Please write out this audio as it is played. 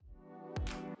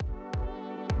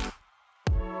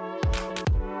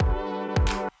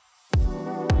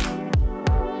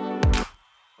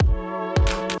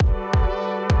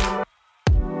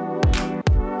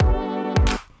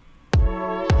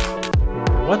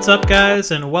What's up,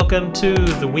 guys, and welcome to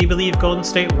the We Believe Golden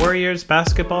State Warriors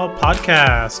basketball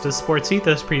podcast, a Sports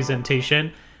Ethos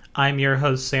presentation. I'm your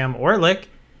host, Sam Orlick.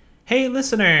 Hey,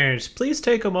 listeners, please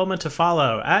take a moment to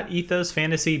follow at Ethos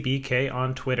Fantasy BK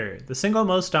on Twitter, the single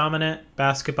most dominant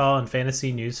basketball and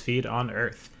fantasy news feed on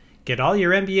earth. Get all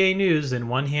your NBA news in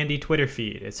one handy Twitter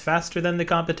feed. It's faster than the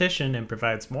competition and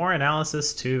provides more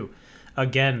analysis too.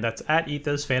 Again, that's at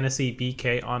Ethos Fantasy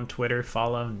BK on Twitter.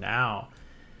 Follow now.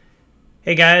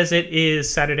 Hey guys, it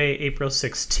is Saturday, April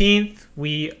 16th.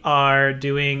 We are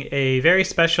doing a very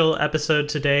special episode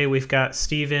today. We've got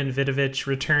Steven Vidovich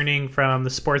returning from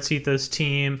the Sports Ethos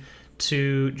team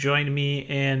to join me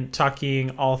in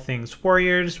talking all things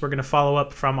Warriors. We're going to follow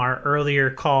up from our earlier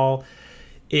call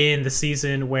in the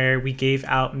season where we gave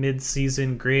out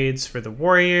mid-season grades for the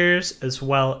Warriors, as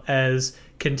well as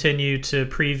continue to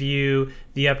preview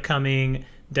the upcoming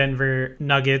Denver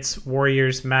Nuggets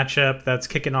Warriors matchup that's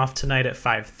kicking off tonight at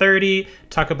 5:30.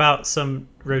 Talk about some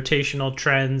rotational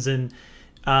trends and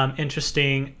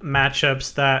interesting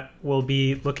matchups that we'll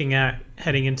be looking at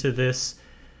heading into this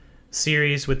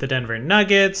series with the Denver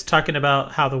Nuggets, talking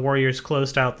about how the Warriors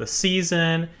closed out the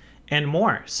season and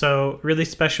more. So really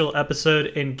special episode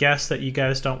and guests that you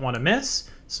guys don't want to miss.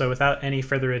 So without any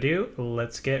further ado,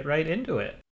 let's get right into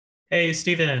it. Hey,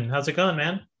 Steven, how's it going,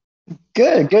 man?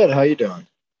 Good. How you doing?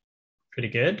 Pretty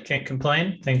good. Can't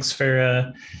complain. Thanks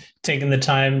for taking the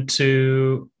time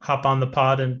to hop on the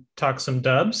pod and talk some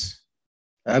dubs.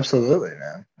 Absolutely,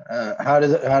 man. How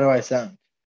do I sound?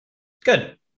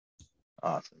 Good.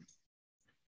 Awesome.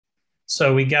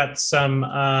 So we got some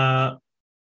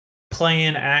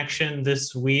play-in action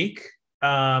this week.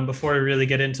 Before we really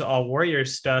get into all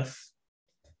Warriors stuff,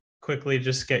 quickly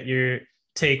just get your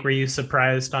take. Were you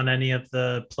surprised on any of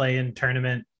the play-in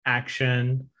tournament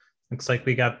action? Looks like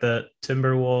we got the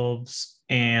Timberwolves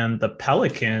and the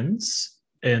Pelicans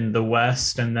in the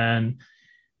West, and then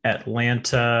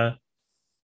Atlanta.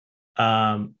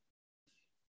 And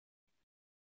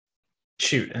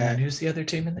then who's the other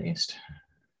team in the East?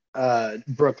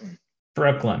 Brooklyn.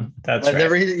 That's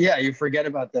right. You forget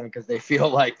about them because they feel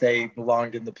like they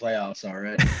belonged in the playoffs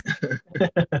already.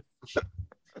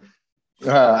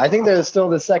 I think they're still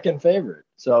the second favorite.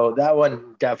 So that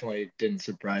one definitely didn't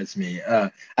surprise me.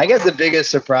 I guess the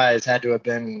biggest surprise had to have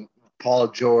been Paul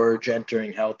George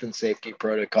entering health and safety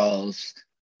protocols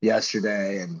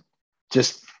yesterday. And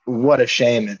just what a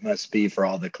shame it must be for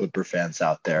all the Clipper fans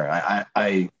out there.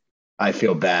 I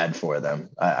feel bad for them.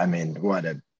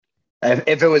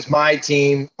 If it was my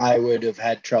team, I would have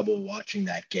had trouble watching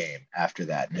that game after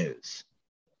that news.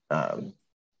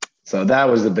 So that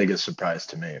was the biggest surprise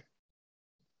to me.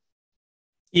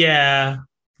 Yeah,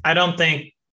 I don't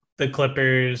think the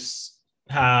Clippers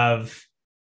have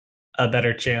a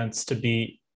better chance to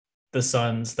beat the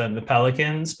Suns than the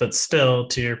Pelicans, but still,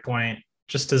 to your point,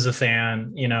 just as a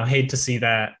fan, hate to see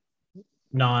that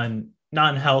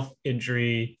non-health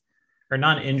injury or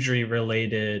non-injury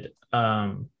related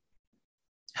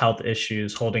health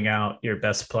issues holding out your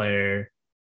best player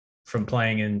from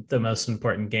playing in the most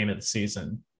important game of the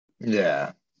season.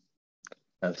 Yeah.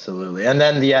 Absolutely. And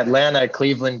then the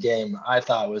Atlanta-Cleveland game, I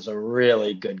thought was a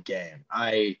really good game.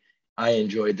 I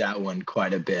enjoyed that one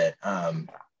quite a bit. I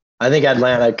think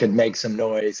Atlanta could make some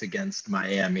noise against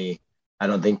Miami. I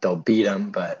don't think they'll beat them,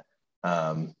 but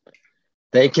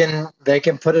they can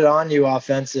put it on you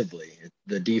offensively.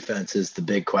 The defense is the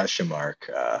big question mark.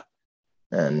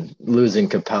 And losing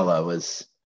Capella was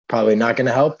probably not going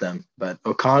to help them. But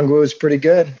Okongwu is pretty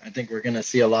good. I think we're going to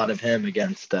see a lot of him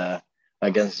against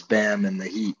Bam and the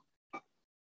Heat.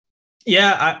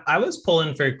 Yeah, I was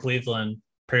pulling for Cleveland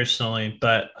personally,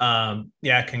 but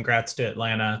congrats to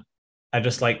Atlanta. I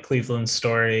just like Cleveland's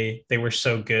story. They were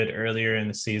so good earlier in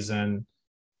the season,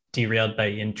 derailed by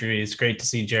injuries. Great to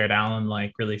see Jared Allen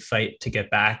really fight to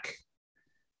get back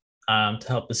to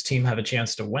help his team have a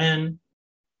chance to win.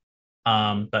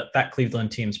 But that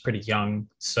Cleveland team's pretty young,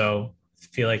 so I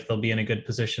feel like they'll be in a good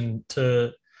position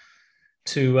to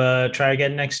try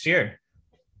again next year.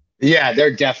 Yeah,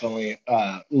 they're definitely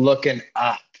looking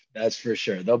up. That's for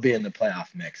sure. They'll be in the playoff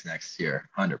mix next year,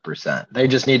 100%. They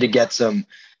just need to get some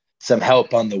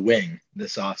help on the wing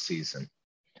this offseason.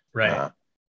 Right. I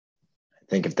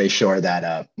think if they shore that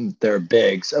up, they're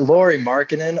bigs. Lauri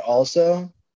Markkanen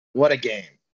also, what a game.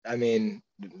 I mean,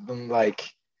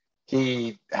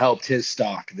 he helped his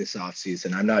stock this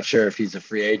offseason. I'm not sure if he's a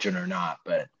free agent or not,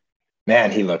 but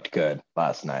man, he looked good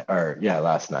last night.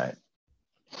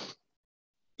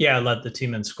 Yeah, led the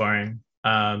team in scoring.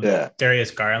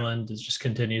 Darius Garland just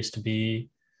continues to be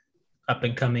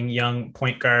up-and-coming young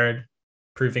point guard,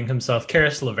 proving himself.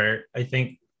 Karis LeVert, I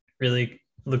think, really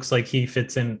looks like he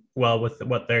fits in well with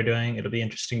what they're doing. It'll be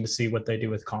interesting to see what they do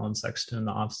with Colin Sexton in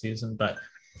the offseason. But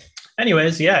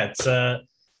anyways, yeah, it's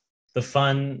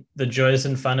the joys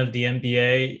and fun of the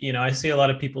NBA. I see a lot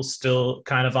of people still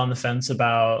kind of on the fence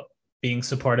about being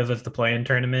supportive of the play-in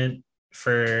tournament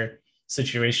for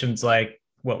situations like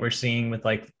what we're seeing with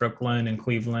like Brooklyn and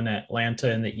Cleveland,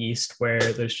 Atlanta in the East,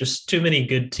 where there's just too many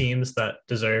good teams that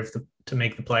deserve to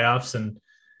make the playoffs, and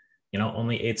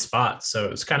only 8 spots.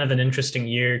 So it's kind of an interesting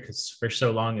year because for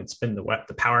so long it's been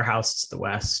the powerhouse is the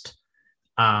West,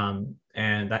 and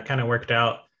that kind of worked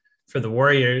out for the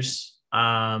Warriors.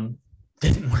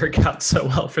 Didn't work out so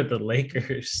well for the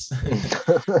Lakers.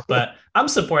 But I'm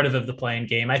supportive of the play-in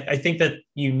game. I think that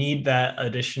you need that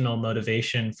additional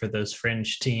motivation for those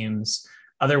fringe teams.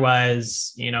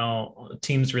 Otherwise,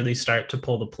 teams really start to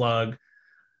pull the plug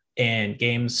and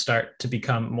games start to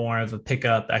become more of a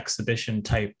pickup exhibition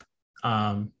type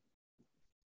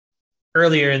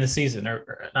earlier in the season,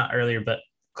 or not earlier, but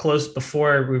close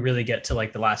before we really get to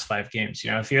like the last 5 games.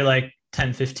 If you're like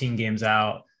 10, 15 games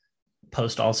out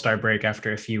post All-Star break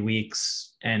after a few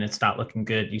weeks and it's not looking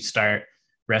good, you start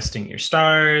resting your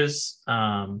stars.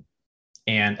 And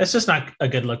it's just not a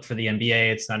good look for the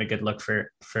NBA. It's not a good look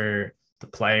for the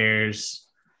players.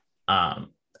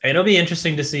 It'll be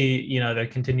interesting to see, there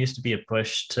continues to be a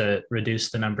push to reduce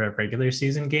the number of regular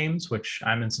season games, which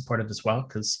I'm in support of as well.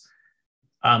 Because,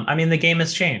 the game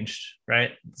has changed,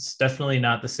 right? It's definitely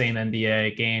not the same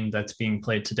NBA game that's being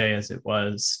played today as it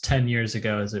was 10 years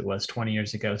ago, as it was 20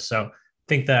 years ago. So I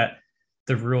think that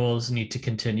the rules need to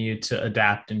continue to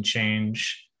adapt and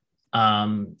change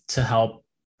to help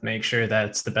make sure that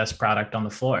it's the best product on the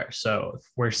floor. So if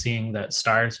we're seeing that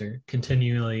stars are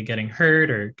continually getting hurt,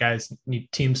 or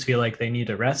teams feel like they need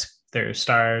to rest their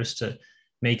stars to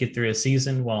make it through a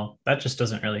season, well, that just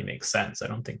doesn't really make sense. I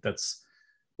don't think that's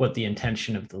what the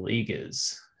intention of the league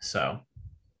is. So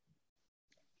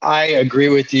I agree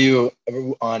with you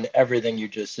on everything you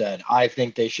just said. I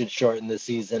think they should shorten the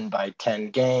season by 10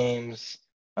 games.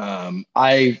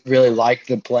 I really like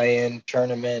the play-in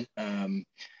tournament.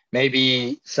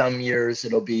 Maybe some years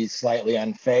it'll be slightly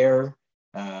unfair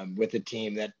with a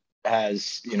team that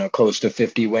has, close to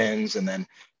 50 wins. And then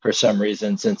for some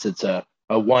reason, since it's a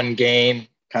one game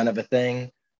kind of a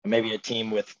thing, maybe a team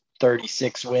with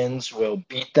 36 wins will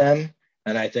beat them.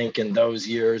 And I think in those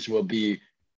years we'll be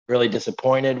really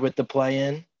disappointed with the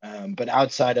play-in. But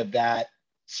outside of that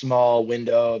small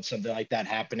window of something like that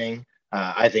happening,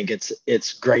 I think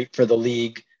it's great for the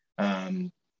league.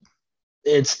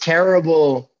 It's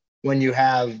terrible when you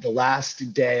have the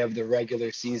last day of the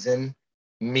regular season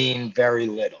mean very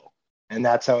little. And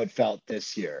that's how it felt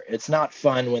this year. It's not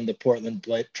fun when the Portland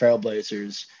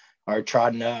Trailblazers are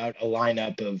trotting out a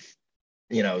lineup of,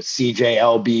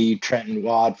 CJLB, Trenton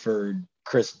Watford,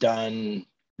 Chris Dunn,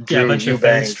 yeah, a Drew bunch of third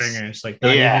Eubanks. stringers, like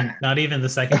Yeah. not even the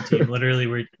second team. Literally,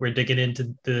 we're digging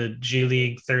into the G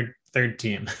League third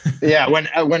team. Yeah, when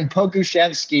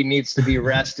Pokusevski needs to be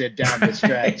rested down the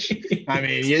stretch, I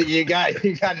mean, you got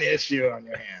an issue on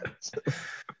your hands.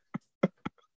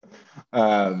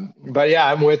 But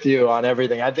yeah, I'm with you on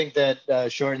everything. I think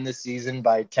that shorten the season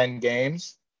by 10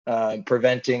 games,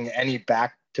 preventing any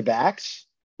back-to-backs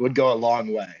would go a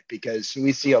long way, because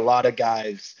we see a lot of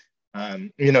guys,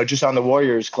 just on the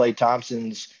Warriors, Klay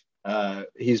Thompson's,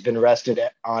 he's been rested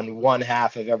on one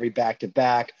half of every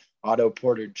back-to-back. Otto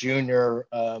Porter Jr.,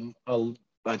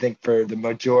 I think for the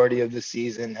majority of the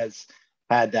season has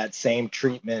had that same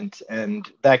treatment, and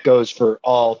that goes for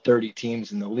all 30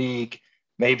 teams in the league.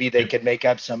 Maybe they could make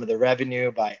up some of the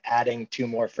revenue by adding 2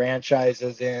 more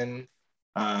franchises in.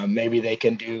 Maybe they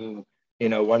can do,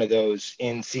 one of those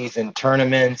in-season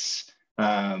tournaments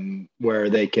where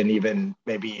they can even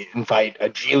maybe invite a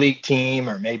G League team,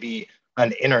 or maybe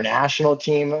an international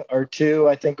team or 2.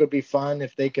 I think would be fun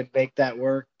if they could make that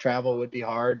work. Travel would be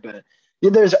hard, but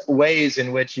there's ways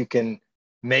in which you can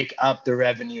make up the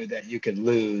revenue that you could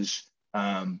lose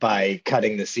by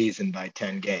cutting the season by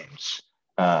 10 games.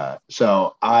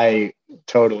 So I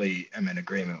totally am in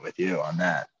agreement with you on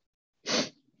that.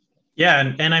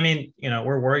 Yeah, and I mean,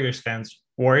 we're Warriors fans.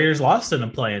 Warriors lost in a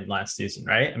play-in last season,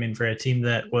 right? I mean, for a team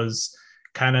that was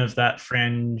kind of that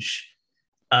fringe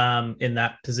in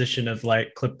that position of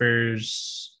like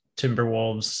Clippers,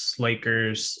 Timberwolves,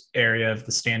 Lakers area of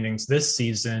the standings this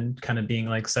season, kind of being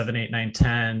like 7, 8, 9,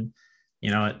 10.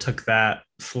 It took that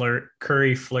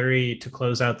Curry flurry to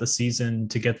close out the season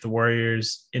to get the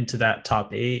Warriors into that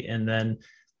top 8, and then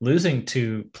losing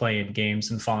 2 play-in games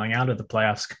and falling out of the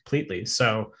playoffs completely.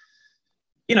 So,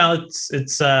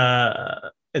 it's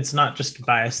not just a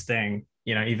biased thing.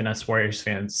 Even us Warriors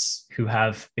fans who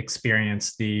have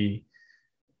experienced the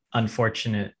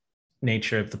unfortunate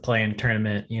nature of the play-in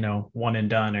tournament, one and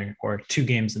done or two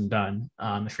games and done.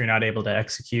 If you're not able to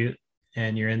execute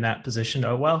and you're in that position,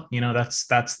 oh well, that's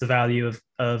the value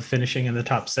of finishing in the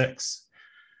top six.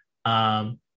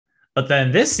 But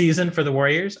then this season for the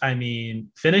Warriors, I mean,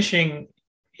 finishing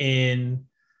in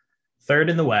third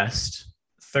in the West,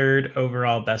 third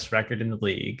overall best record in the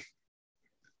league.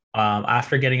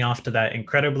 After getting off to that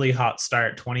incredibly hot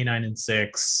start,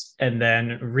 29-6, and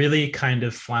then really kind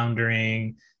of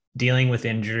floundering, dealing with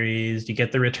injuries. You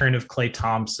get the return of Klay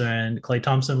Thompson. Klay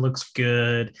Thompson looks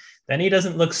good. Then he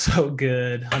doesn't look so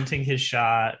good, hunting his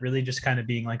shot, really just kind of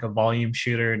being like a volume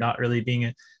shooter, not really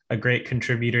being a great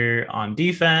contributor on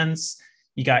defense.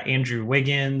 You got Andrew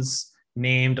Wiggins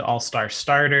named all-star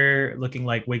starter, looking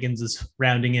like Wiggins is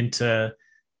rounding into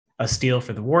a steal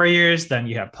for the Warriors. Then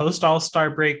you have post all-star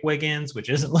break Wiggins, which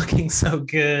isn't looking so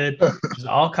good. There's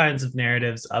all kinds of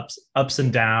narratives, ups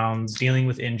and downs, dealing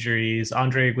with injuries.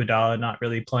 Andre Iguodala not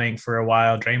really playing for a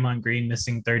while. Draymond Green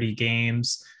missing 30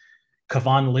 games.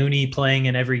 Kevon Looney playing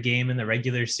in every game in the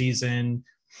regular season.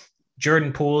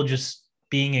 Jordan Poole just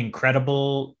being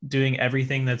incredible, doing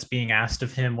everything that's being asked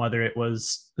of him, whether it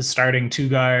was the starting two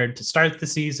guard to start the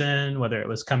season, whether it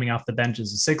was coming off the bench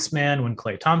as a six man when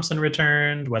Klay Thompson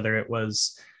returned, whether it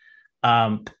was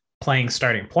playing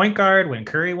starting point guard when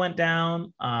Curry went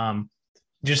down.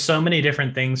 Just so many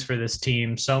different things for this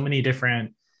team, so many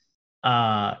different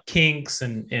kinks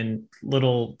and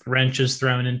little wrenches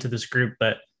thrown into this group.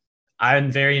 But I'm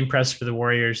very impressed for the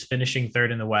Warriors finishing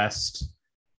third in the West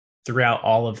throughout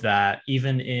all of that,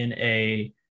 even in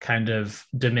a kind of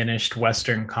diminished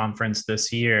Western Conference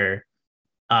this year.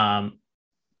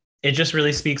 It just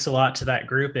really speaks a lot to that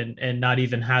group and not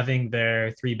even having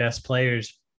their three best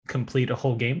players complete a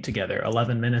whole game together.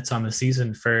 11 minutes on the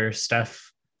season for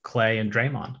Steph, Klay, and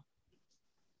Draymond.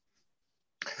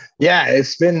 Yeah,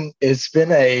 it's been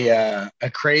a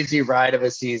crazy ride of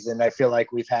a season. I feel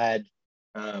like we've had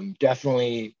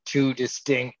definitely two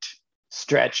distinct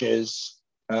stretches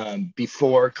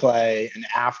before Klay and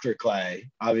after Klay.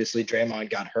 Obviously, Draymond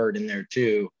got hurt in there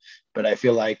too, but I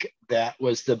feel like that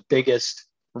was the biggest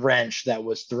wrench that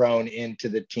was thrown into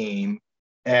the team.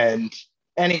 And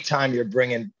anytime you're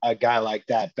bringing a guy like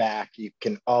that back, you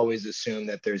can always assume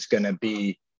that there's going to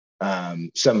be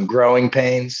some growing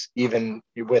pains, even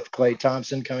with Klay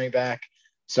Thompson coming back.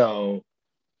 So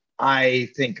I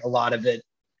think a lot of it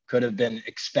could have been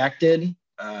expected.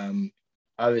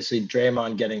 Obviously,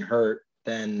 Draymond getting hurt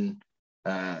then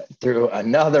threw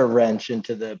another wrench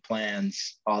into the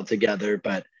plans altogether.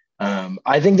 But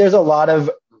I think there's a lot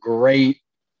of great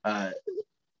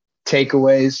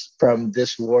takeaways from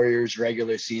this Warriors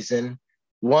regular season.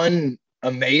 One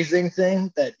amazing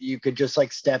thing that you could just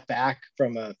like step back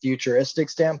from a futuristic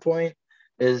standpoint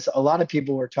is a lot of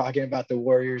people were talking about the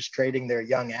Warriors trading their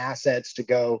young assets to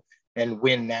go and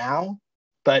win now.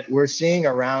 But we're seeing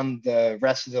around the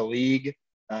rest of the league,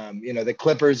 the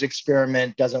Clippers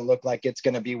experiment doesn't look like it's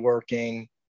going to be working.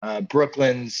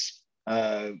 Brooklyn's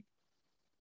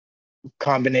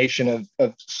combination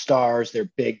of stars, their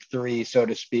big three, so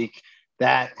to speak,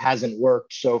 that hasn't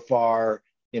worked so far.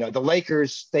 The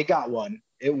Lakers, they got one.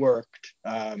 It worked.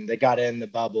 They got in the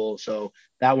bubble, so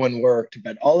that one worked.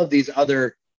 But all of these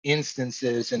other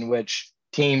instances in which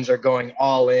teams are going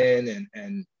all in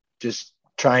and just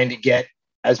trying to get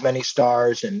as many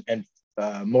stars and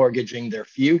mortgaging their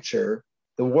future,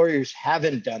 the Warriors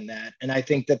haven't done that. And I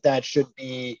think that should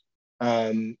be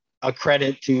a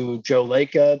credit to Joe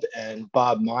Lacob and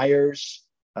Bob Myers.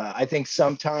 I think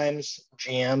sometimes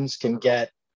GMs can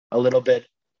get a little bit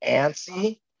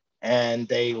antsy and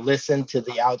they listen to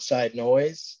the outside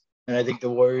noise. And I think the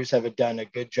Warriors have done a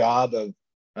good job of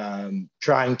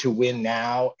trying to win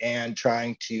now and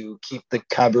trying to keep the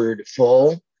cupboard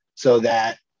full so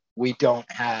that we don't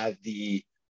have the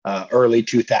early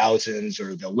 2000s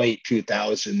or the late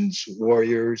 2000s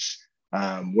Warriors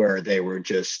where they were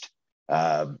just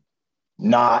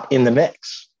not in the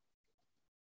mix.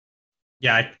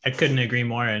 Yeah, I couldn't agree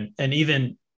more. And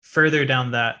even further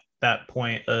down that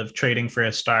point of trading for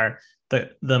a star,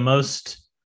 the most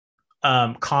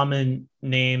common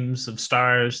names of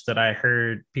stars that I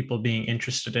heard people being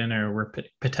interested in or were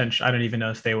potential, I don't even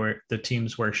know if the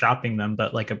teams were shopping them,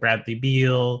 but like a Bradley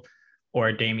Beal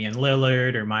or Damian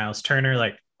Lillard or Miles Turner,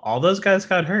 like all those guys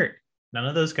got hurt. None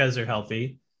of those guys are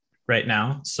healthy right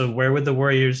now. So where would the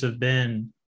Warriors have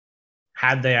been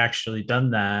had they actually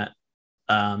done that?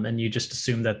 And you just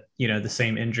assume that, the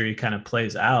same injury kind of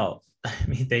plays out. I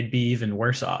mean, they'd be even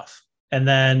worse off. And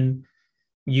then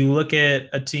you look at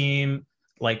a team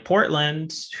like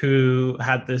Portland, who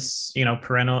had this,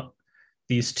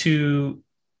 these two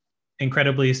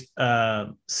incredibly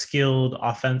skilled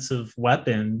offensive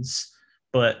weapons,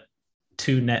 but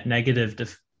two net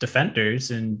negative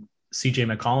defenders and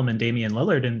CJ McCollum and Damian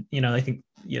Lillard. And, I think,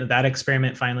 that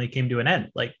experiment finally came to an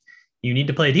end. Like, you need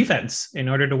to play defense in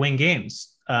order to win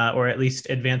games, or at least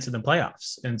advance in the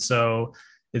playoffs. And so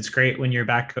it's great when your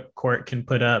backcourt can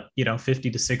put up,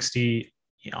 50 to 60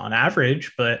 on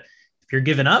average, but if you're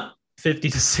giving up 50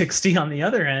 to 60 on the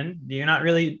other end, you're not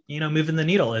really, moving the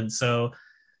needle. And so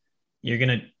you're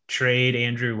going to trade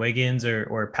Andrew Wiggins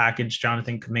or package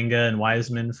Jonathan Kuminga and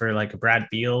Wiseman for like a Brad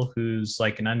Beal, who's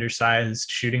like an undersized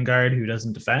shooting guard who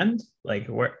doesn't defend. Like,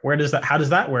 how does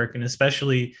that work? And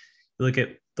especially look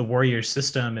at the Warriors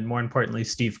system, and more importantly,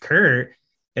 Steve Kerr,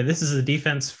 and this is a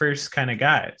defense first kind of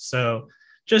guy. So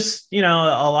just, a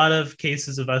lot of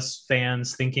cases of us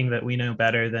fans thinking that we know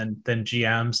better than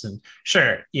GMs. And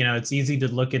sure, it's easy to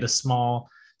look at a small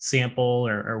sample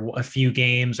or a few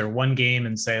games or one game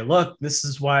and say, look, this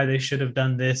is why they should have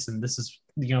done this. And this is,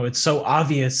 it's so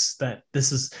obvious that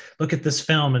look at this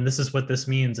film and this is what this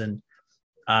means. And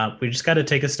we just got to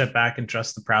take a step back and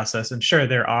trust the process. And sure,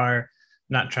 I'm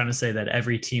not trying to say that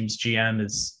every team's GM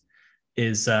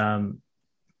is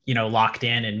locked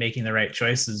in and making the right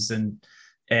choices. And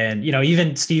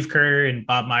even Steve Kerr and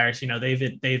Bob Myers,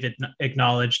 they've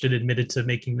acknowledged and admitted to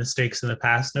making mistakes in the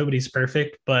past. Nobody's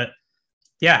perfect, but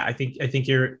yeah, I think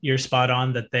you're spot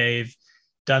on that they've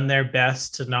done their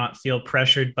best to not feel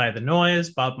pressured by the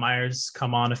noise. Bob Myers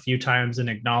come on a few times and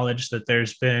acknowledged that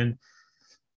there's been,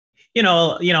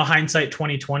 hindsight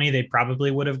 2020, they probably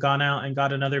would have gone out and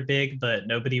got another big, but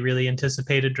nobody really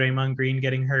anticipated Draymond Green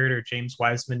getting hurt or James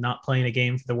Wiseman not playing a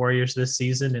game for the Warriors this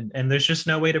season. And there's just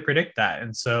no way to predict that.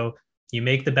 And so you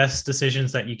make the best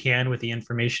decisions that you can with the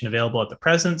information available at the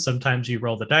present. Sometimes you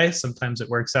roll the dice, sometimes it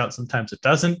works out, sometimes it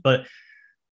doesn't. But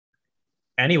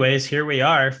anyways, here we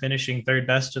are finishing third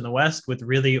best in the West with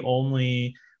really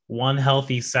only one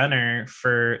healthy center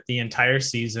for the entire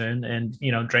season. And,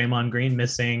 Draymond Green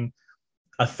missing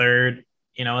a third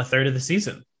of the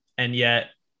season. And yet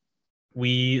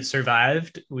we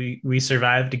survived. We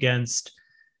survived against,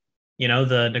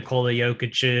 the Nikola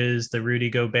Jokic's, the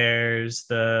Rudy Gobert's,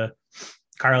 the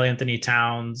Karl Anthony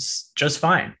Towns, just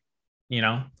fine.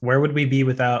 Where would we be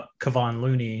without Kevon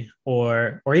Looney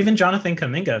or even Jonathan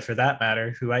Kuminga, for that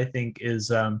matter, who I think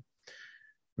is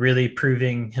really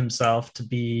proving himself to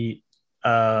be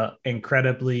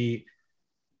incredibly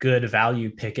good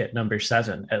value pick at number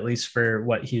 7, at least for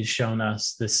what he's shown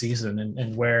us this season,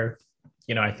 and where,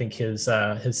 I think his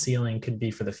ceiling could be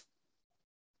for the.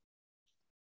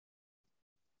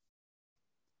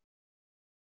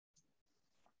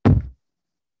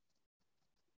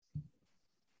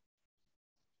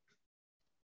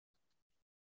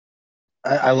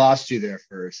 I lost you there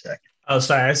for a second. Oh,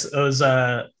 sorry. I was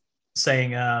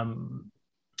saying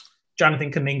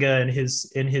Jonathan Kuminga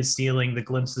and his ceiling, the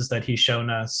glimpses that he's shown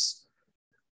us,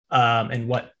 and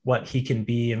what he can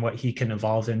be and what he can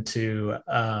evolve into,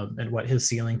 and what his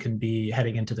ceiling can be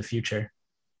heading into the future.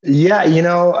 Yeah,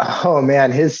 oh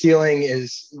man, his ceiling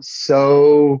is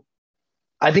so,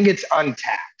 I think it's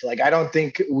untapped. Like, I don't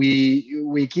think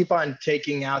we keep on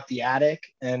taking out the attic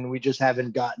and we just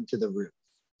haven't gotten to the roof.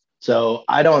 So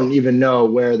I don't even know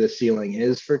where the ceiling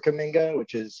is for Kuminga,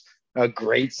 which is a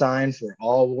great sign for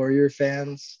all Warrior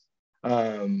fans.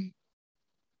 I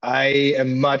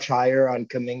am much higher on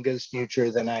Kuminga's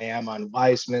future than I am on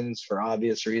Wiseman's for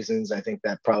obvious reasons. I think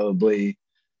that probably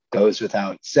goes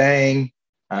without saying.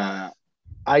 I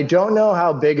don't know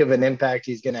how big of an impact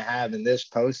he's going to have in this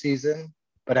postseason,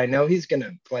 but I know he's going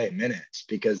to play minutes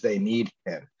because they need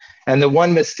him. And the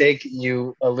one mistake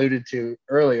you alluded to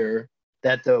earlier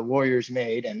that the Warriors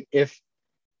made, and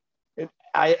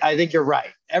I think you're right.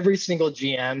 Every single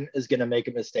GM is going to make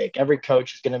a mistake. Every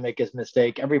coach is going to make a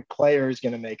mistake. Every player is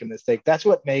going to make a mistake. That's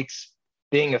what makes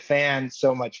being a fan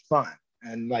so much fun.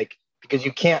 And because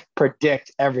you can't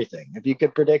predict everything. If you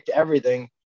could predict everything,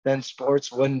 then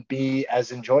sports wouldn't be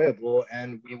as enjoyable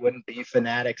and we wouldn't be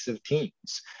fanatics of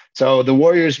teams. So the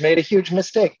Warriors made a huge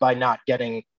mistake by not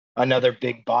getting another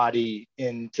big body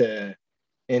onto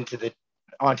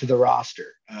the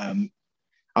roster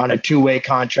on a two-way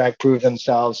contract, prove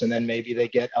themselves, and then maybe they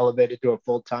get elevated to a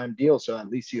full-time deal. So at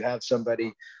least you have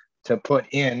somebody to put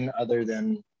in other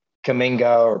than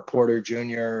Kuminga or Porter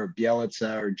Jr. or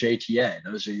Bjelica or JTA.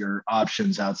 Those are your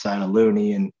options outside of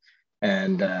Looney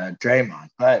and Draymond.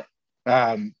 But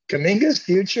Kuminga's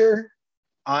future,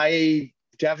 I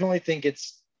definitely think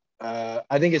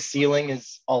I think his ceiling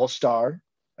is all-star.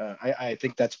 I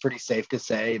think that's pretty safe to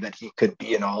say that he could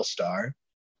be an all-star.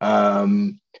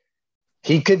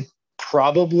 He could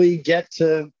probably get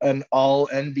to an all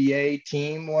NBA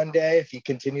team one day if he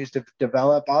continues to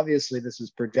develop. Obviously, this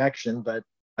is projection, but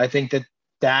I think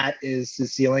that is the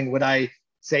ceiling. Would I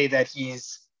say that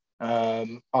he's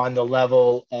on the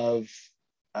level of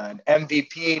an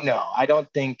MVP? No, I don't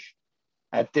think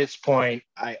at this point,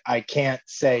 I can't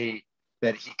say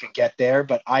that he could get there,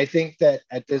 but I think that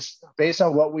based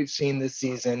on what we've seen this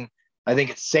season, I think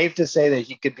it's safe to say that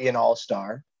he could be an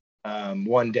all-star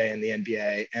one day in the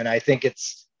NBA. And I think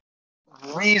it's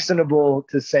reasonable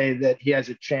to say that he has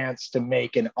a chance to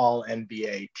make an all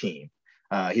NBA team.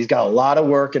 He's got a lot of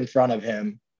work in front of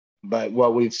him, but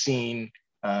what we've seen,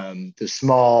 the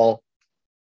small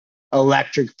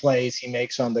electric plays he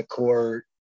makes on the court,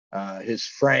 his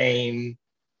frame,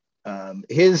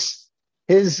 his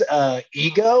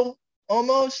ego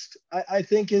almost, I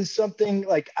think is something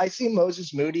like I see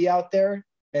Moses Moody out there.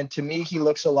 And to me, he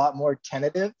looks a lot more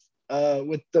tentative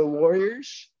with the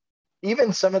Warriors.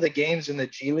 Even some of the games in the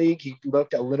G League, he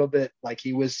looked a little bit like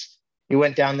he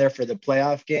went down there for the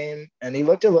playoff game and he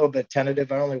looked a little bit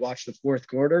tentative. I only watched the fourth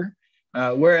quarter.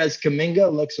 Whereas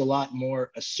Kuminga looks a lot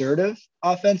more assertive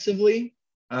offensively.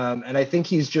 And I think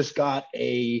he's just got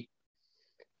a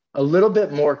little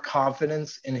bit more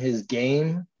confidence in his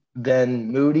game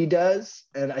than Moody does.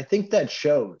 And I think that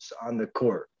shows on the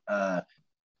court.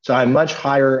 So I'm much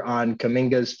higher on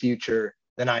Kuminga's future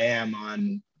than I am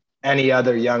on any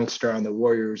other youngster on the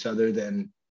Warriors other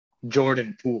than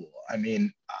Jordan Poole. I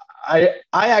mean, I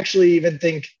actually even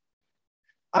think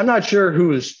I'm not sure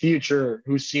whose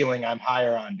ceiling I'm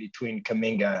higher on between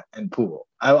Kuminga and Poole.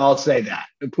 I'll say that.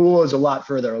 Poole is a lot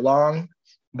further along,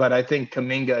 but I think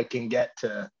Kuminga can get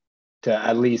to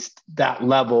at least that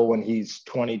level when he's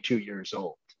 22 years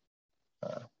old.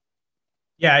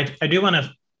 Yeah, I do want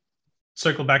to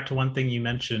circle back to one thing you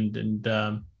mentioned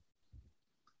and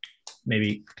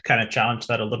maybe kind of challenge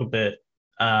that a little bit.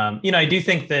 I do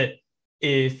think that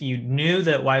if you knew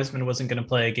that Wiseman wasn't going to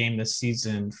play a game this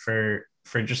season for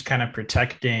just kind of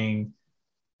protecting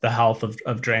the health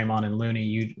of Draymond and Looney,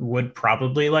 you would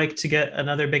probably like to get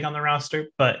another big on the roster.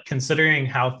 But considering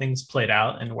how things played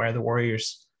out and where the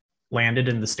Warriors landed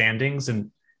in the standings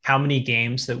and how many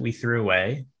games that we threw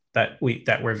away that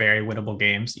were very winnable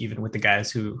games, even with the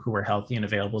guys who were healthy and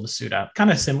available to suit up,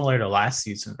 kind of similar to last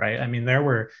season, right? I mean, there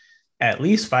were at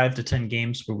least 5 to 10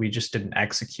 games where we just didn't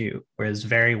execute, whereas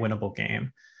very winnable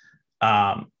game.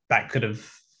 That could have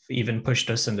even pushed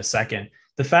us into second.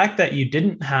 The fact that you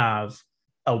didn't have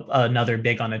another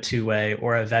big on a two-way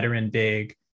or a veteran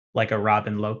big like a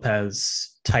Robin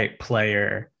Lopez type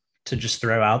player to just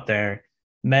throw out there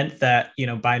meant that,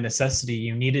 by necessity,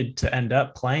 you needed to end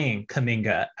up playing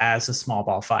Kuminga as a small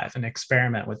ball five and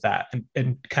experiment with that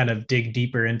and kind of dig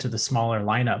deeper into the smaller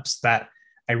lineups that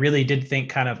I really did think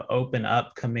kind of open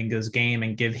up Kuminga's game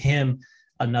and give him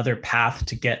another path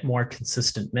to get more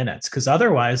consistent minutes. Because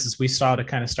otherwise, as we saw to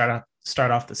kind of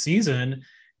start off the season,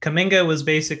 Kuminga was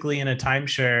basically in a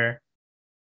timeshare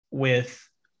with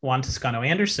Juan Toscano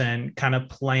Anderson kind of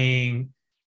playing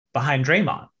behind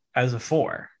Draymond as a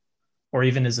 4 or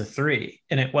even as a 3.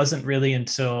 And it wasn't really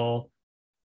until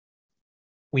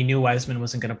we knew Wiseman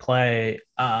wasn't going to play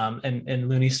and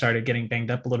Looney started getting banged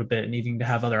up a little bit and needing to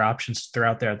have other options to throw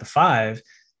out there at the 5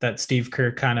 that Steve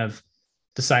Kerr kind of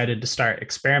decided to start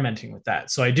experimenting with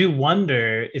that. So I do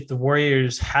wonder if the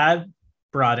Warriors had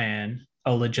brought in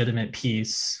a legitimate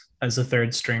piece as a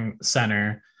third string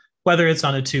center, whether it's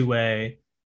on a two-way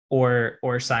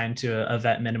or signed to a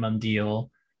vet minimum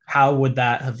deal, how would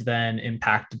that have then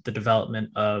impacted the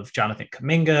development of Jonathan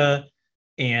Kuminga?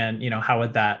 And, how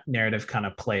would that narrative kind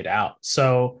of played out?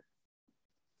 So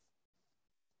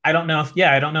I don't know if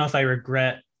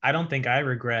I don't think I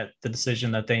regret the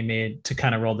decision that they made to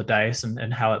kind of roll the dice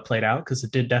and how it played out, because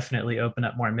it did definitely open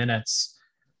up more minutes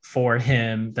for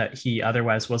him that he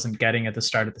otherwise wasn't getting at the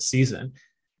start of the season.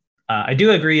 I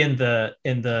do agree in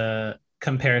the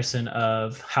comparison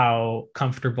of how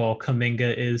comfortable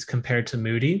Kuminga is compared to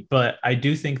Moody, but I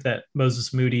do think that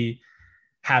Moses Moody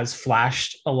has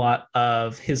flashed a lot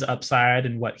of his upside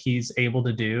and what he's able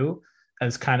to do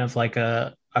as kind of like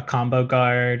a combo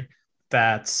guard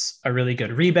that's a really good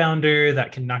rebounder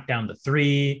that can knock down the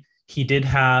 3. He did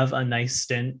have a nice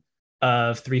stint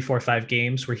of 3, 4, 5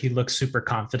 games where he looked super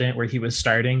confident, where he was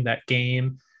starting that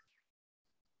game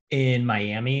in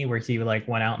Miami where he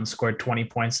went out and scored 20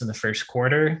 points in the first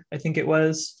quarter, I think it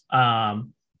was.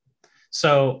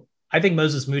 So I think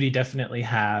Moses Moody definitely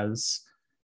has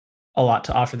a lot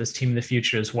to offer this team in the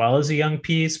future as well as a young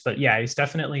piece, but yeah, he's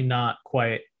definitely not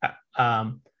quite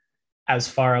at as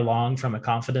far along from a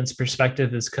confidence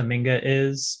perspective as Kuminga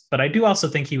is, but I do also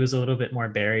think he was a little bit more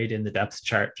buried in the depth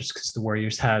chart just because the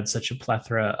Warriors had such a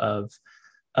plethora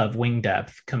of wing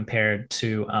depth compared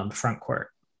to front court.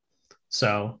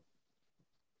 So,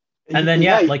 and then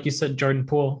Yeah, like you said, Jordan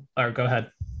Poole. Or go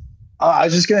ahead. I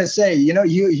was just gonna say,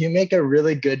 you make a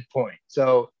really good point.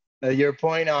 So your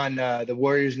point on the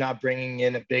Warriors not bringing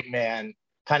in a big man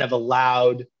kind of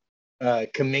allowed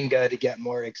Kuminga to get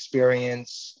more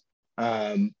experience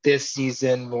this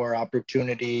season, more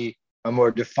opportunity, a more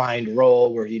defined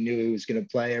role where he knew he was going to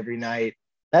play every night.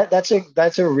 That's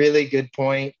a really good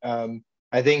point.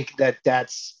 I think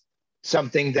that's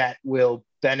something that will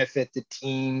benefit the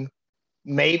team.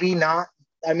 Maybe not.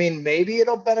 I mean, maybe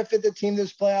it'll benefit the team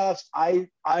this playoffs. I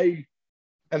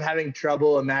am having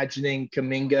trouble imagining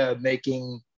Kuminga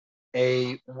making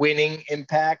a winning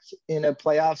impact in a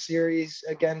playoff series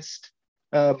against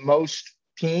most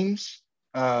teams.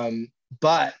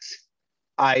 But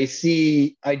I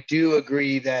do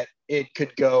agree that it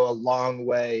could go a long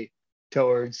way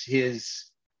towards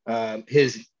his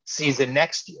season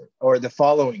next year or the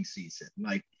following season.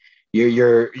 Like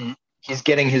he's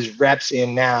getting his reps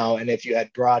in now, and if you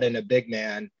had brought in a big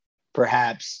man,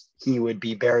 perhaps he would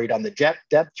be buried on the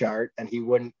depth chart, and he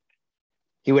would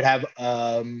have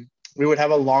we would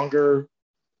have a longer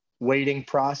waiting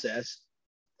process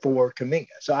for Kuminga.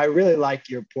 So I really like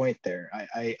your point there.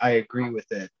 I agree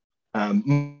with it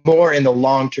more in the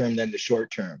long term than the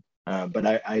short term. But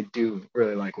I do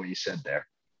really like what you said there.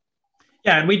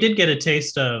 Yeah, and we did get a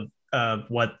taste of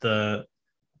what the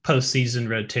postseason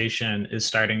rotation is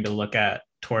starting to look at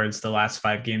towards the last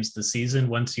 5 games of the season.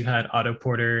 Once you had Otto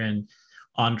Porter and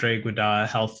Andre Iguodala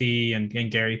healthy and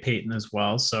Gary Payton as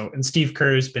well. So, and Steve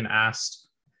Kerr's been asked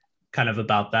kind of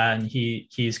about that, and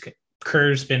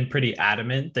Kerr's been pretty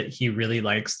adamant that he really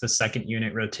likes the second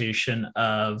unit rotation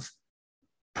of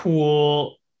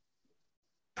Poole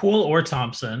or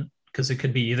Thompson, because it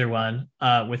could be either one,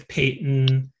 with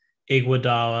Payton,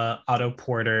 Iguodala, Otto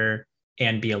Porter,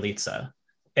 and Bjelica.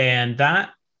 And that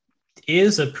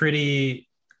is a pretty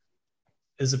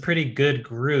good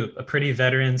group, a pretty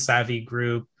veteran savvy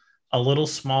group, a little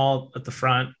small at the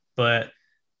front, but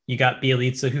you got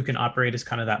Bjelica who can operate as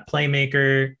kind of that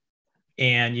playmaker,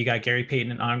 and you got Gary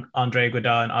Payton and Andre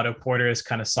Iguodala and Otto Porter as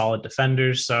kind of solid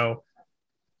defenders. So,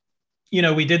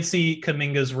 we did see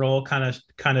Kuminga's role kind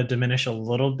of diminish a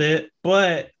little bit,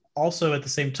 but also at the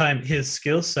same time, his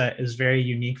skill set is very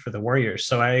unique for the Warriors.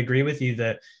 So I agree with you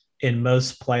that in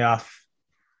most playoff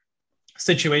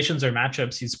situations or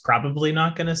matchups, he's probably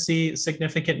not going to see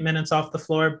significant minutes off the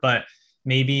floor, but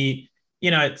maybe,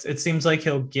 it seems like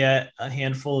he'll get a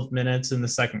handful of minutes in the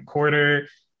second quarter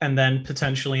and then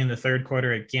potentially in the third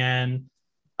quarter again.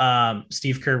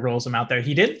 Steve Kerr rolls him out there.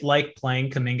 He did like playing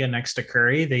Kuminga next to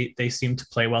Curry. They seemed to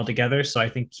play well together. So I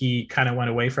think he kind of went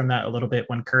away from that a little bit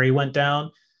when Curry went down,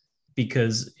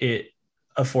 because it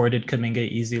afforded Kuminga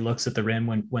easy looks at the rim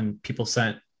when people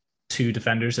sent 2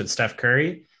 defenders at Steph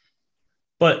Curry.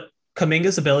 But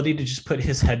Kuminga's ability to just put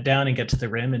his head down and get to the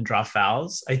rim and draw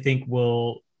fouls, I think,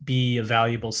 will be a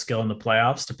valuable skill in the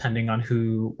playoffs, depending on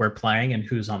who we're playing and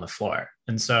who's on the floor.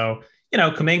 And so,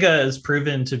 Kuminga is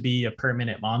proven to be a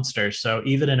per-minute monster. So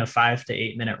even in a 5 to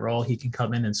 8 minute role, he can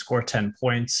come in and score 10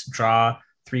 points, draw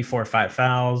 3, 4, 5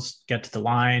 fouls, get to the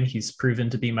line. He's proven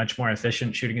to be much more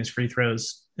efficient shooting his free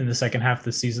throws in the second half of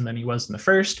the season than he was in the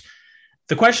first.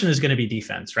 The question is going to be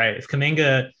defense, right? If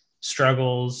Kuminga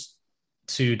struggles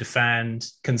to defend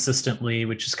consistently,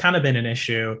 which has kind of been an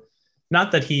issue,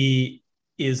 not that he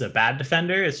is a bad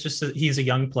defender, it's just that he's a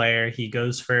young player. He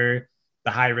goes for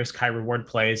the high risk, high reward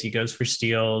plays. He goes for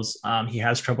steals. He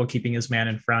has trouble keeping his man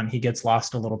in front. He gets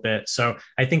lost a little bit. So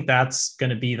I think that's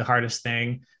going to be the hardest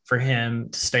thing for him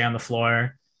to stay on the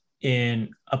floor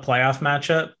in a playoff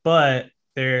matchup. But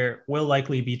there will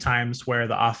likely be times where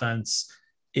the offense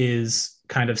is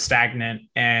kind of stagnant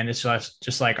and it's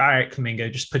just like, all right,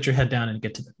 Kuminga, just put your head down and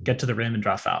get to the rim and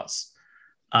draw fouls.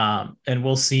 And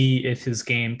we'll see if his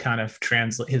game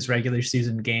his regular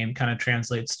season game kind of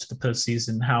translates to the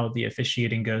postseason, how the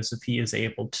officiating goes, if he is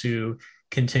able to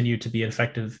continue to be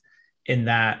effective in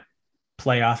that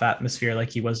playoff atmosphere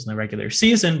like he was in the regular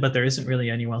season. But there isn't really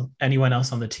anyone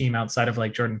else on the team outside of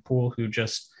like Jordan Poole, who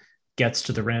just gets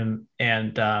to the rim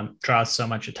and draws so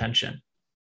much attention.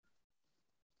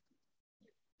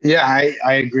 Yeah,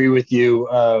 I agree with you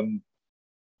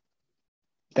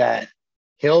that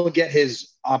he'll get his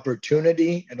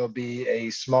opportunity. It'll be a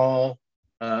small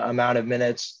amount of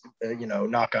minutes,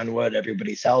 knock on wood,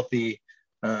 everybody's healthy.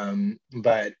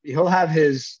 But he'll have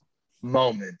his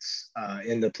moments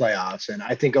in the playoffs, and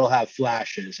I think he'll have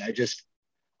flashes.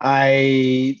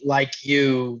 I, like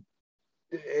you,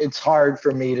 it's hard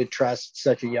for me to trust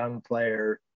such a young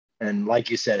player. And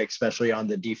like you said, especially on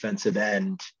the defensive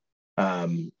end.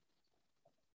 Um,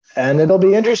 and it'll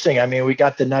be interesting. I mean, we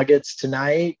got the Nuggets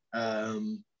tonight. I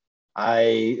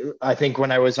think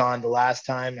when I was on the last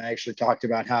time, I actually talked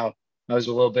about how I was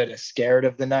a little bit scared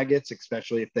of the Nuggets,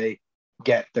 especially if they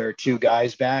get their two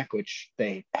guys back, which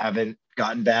they haven't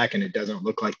gotten back, and it doesn't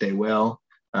look like they will.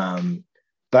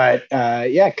 But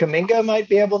yeah, Kaminga might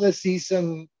be able to see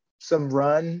some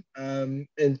run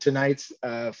in tonight's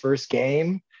first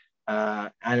game,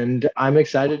 and I'm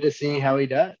excited to see how he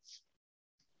does.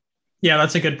 Yeah,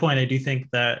 that's a good point. I do think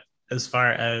that as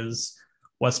far as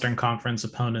Western Conference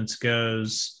opponents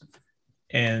goes,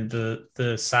 and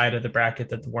the side of the bracket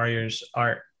that the Warriors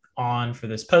are on for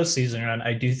this postseason run,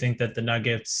 I do think that the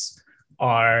Nuggets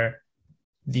are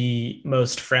the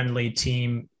most friendly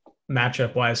team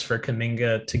matchup wise for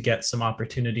Kaminga to get some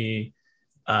opportunity.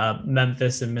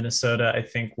 Memphis and Minnesota, I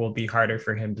think, will be harder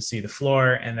for him to see the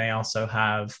floor, and they also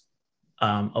have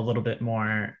a little bit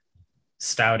more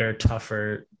stouter,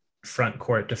 tougher front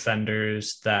court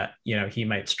defenders that he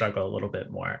might struggle a little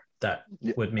bit more. That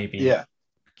would maybe Yeah.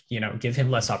 Give him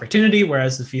less opportunity.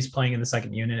 Whereas if he's playing in the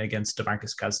second unit against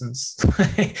DeMarcus Cousins,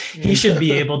 he should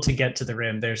be able to get to the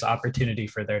rim. There's opportunity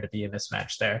for there to be a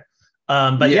mismatch there.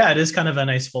 But yeah, it is kind of a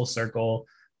nice full circle.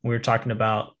 We were talking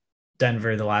about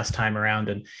Denver the last time around,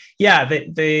 and yeah,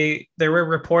 there were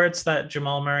reports that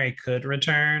Jamal Murray could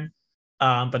return,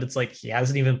 but it's like he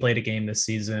hasn't even played a game this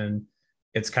season.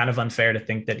 It's kind of unfair to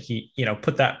think that he,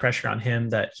 put that pressure on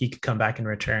him that he could come back and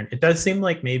return. It does seem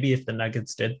like maybe if the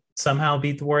Nuggets did somehow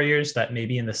beat the Warriors, that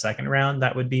maybe in the second round,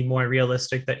 that would be more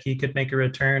realistic that he could make a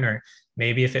return. Or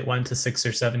maybe if it went to 6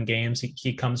 or 7 games,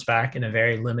 he comes back in a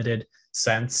very limited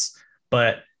sense.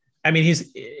 But I mean,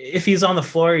 if he's on the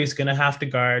floor, he's going to have to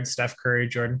guard Steph Curry,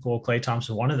 Jordan Poole, Klay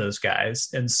Thompson, one of those guys.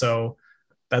 And so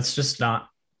that's just not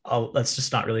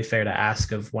really fair to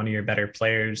ask of one of your better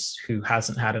players who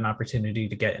hasn't had an opportunity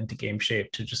to get into game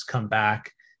shape to just come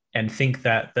back and think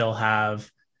that they'll have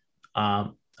a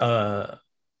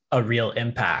real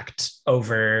impact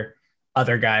over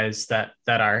other guys that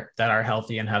are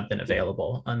healthy and have been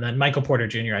available. And then Michael Porter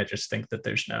Jr., I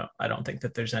don't think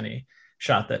that there's any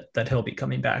shot that he'll be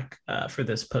coming back for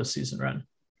this postseason run.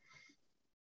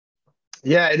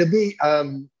 Yeah, it'll be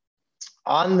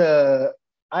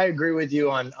I agree with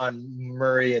you on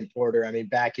Murray and Porter. I mean,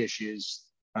 back issues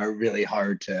are really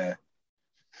hard to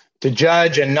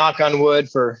judge, and knock on wood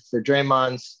for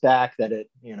Draymond's back that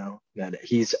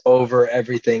he's over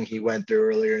everything he went through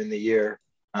earlier in the year.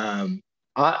 I'm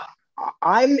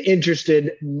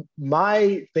interested.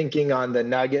 My thinking on the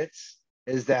Nuggets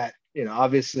is that,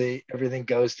 obviously everything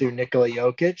goes through Nikola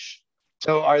Jokic.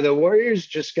 So are the Warriors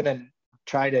just going to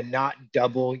try to not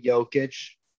double Jokic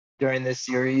during this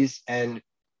series and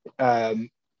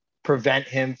prevent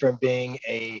him from being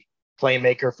a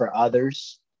playmaker for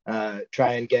others?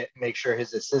 Try and make sure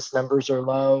his assist numbers are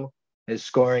low, his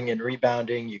scoring and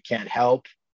rebounding you can't help,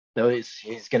 though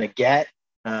he's going to get,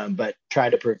 but try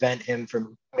to prevent him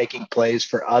from making plays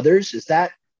for others. Is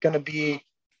that going to be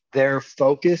their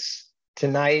focus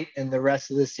tonight and the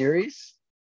rest of the series?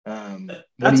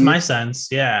 That's my sense.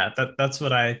 Yeah, that's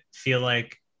what I feel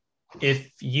like.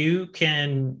 If you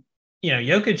can,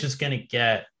 Jokic is going to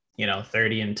get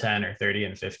 30 and 10 or 30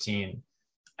 and 15.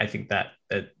 I think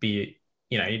that'd be,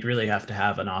 you'd really have to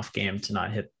have an off game to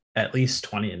not hit at least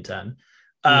 20 and 10.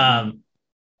 Mm-hmm.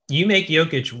 You make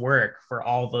Jokic work for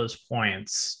all those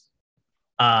points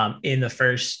in the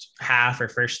first half or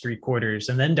first 3 quarters.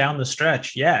 And then down the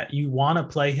stretch, yeah, you want to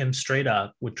play him straight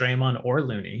up with Draymond or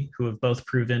Looney, who have both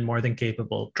proven more than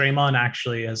capable. Draymond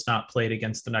actually has not played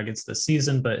against the Nuggets this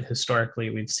season, but historically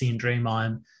we've seen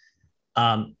Draymond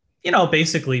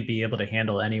basically be able to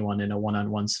handle anyone in a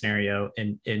one-on-one scenario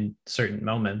in certain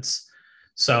moments.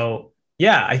 So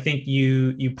yeah, I think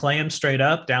you play him straight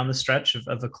up down the stretch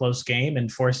of a close game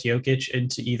and force Jokic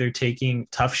into either taking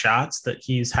tough shots that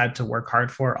he's had to work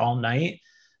hard for all night,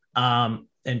 and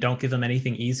don't give him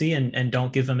anything easy, and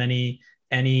don't give him any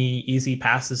easy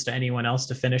passes to anyone else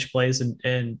to finish plays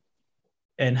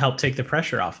and help take the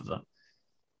pressure off of them.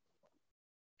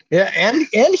 Yeah,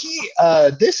 and he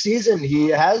this season he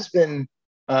has been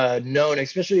known,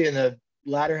 especially in the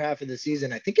latter half of the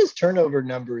season. I think his turnover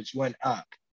numbers went up.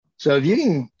 So if you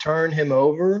can turn him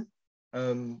over,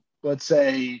 let's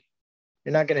say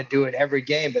you're not going to do it every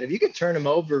game, but if you can turn him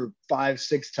over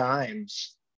 5-6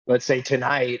 times, let's say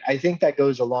tonight, I think that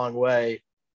goes a long way.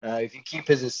 If you keep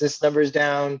his assist numbers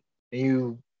down and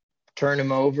you turn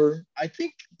him over, I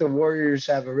think the Warriors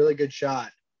have a really good shot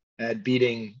at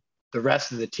beating the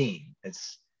rest of the team.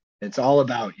 It's all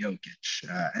about Jokic.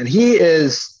 And he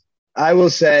is, I will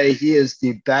say, he is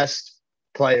the best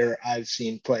player I've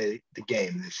seen play the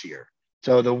game this year.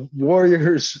 So the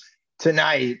Warriors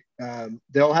tonight,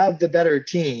 they'll have the better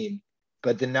team,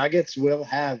 but the Nuggets will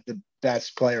have the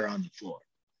best player on the floor.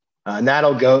 And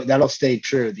that'll stay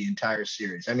true the entire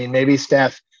series. I mean, maybe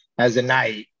Steph has a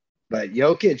night, but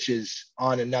Jokic is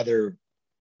on another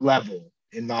level,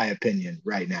 in my opinion,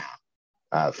 right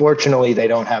now. Fortunately, they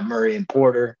don't have Murray and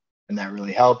Porter, and that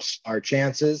really helps our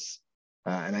chances.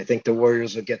 And I think the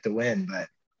Warriors will get the win. But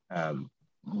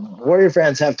Warrior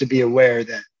fans have to be aware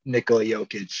that Nikola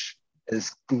Jokic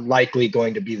is likely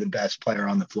going to be the best player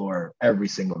on the floor every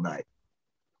single night.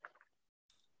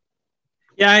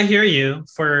 Yeah, I hear you.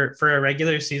 For a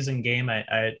regular season game,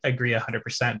 I agree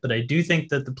 100%. But I do think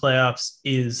that the playoffs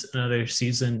is another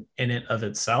season in it of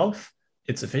itself.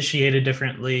 It's officiated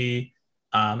differently.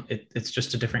 It's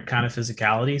just a different kind of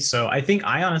physicality. So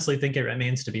I honestly think it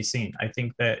remains to be seen. I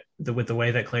think that with the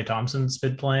way that Klay Thompson's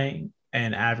been playing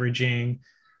and averaging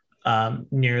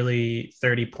nearly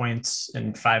 30 points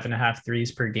and 5.5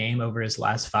 threes per game over his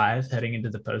last 5 heading into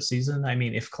the postseason. I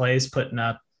mean, if Klay's putting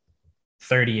up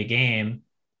 30 a game,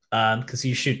 because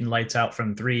he's shooting lights out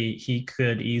from 3, he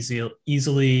could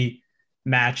easily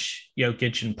match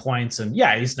Jokic in points. And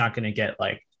yeah, he's not going to get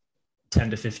like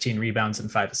 10 to 15 rebounds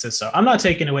and 5 assists. So I'm not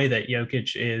taking away that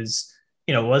Jokic is,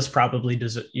 was probably,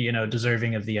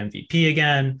 deserving of the MVP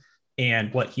again,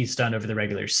 and what he's done over the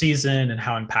regular season and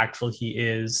how impactful he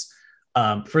is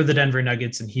for the Denver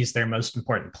Nuggets. And he's their most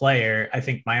important player. I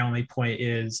think my only point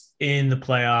is in the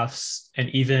playoffs, and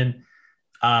even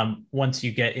once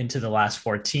you get into the last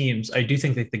 4 teams, I do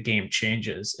think that the game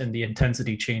changes and the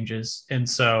intensity changes. And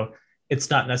so it's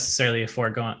not necessarily a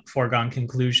foregone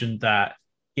conclusion that,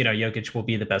 Jokic will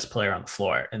be the best player on the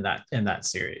floor in that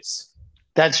series.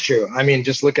 That's true. I mean,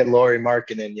 just look at Lauri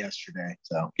Markkanen yesterday.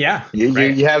 So yeah,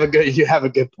 you have a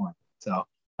good point. So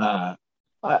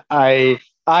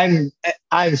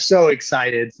I'm so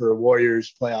excited for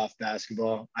Warriors playoff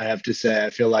basketball. I have to say,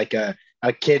 I feel like a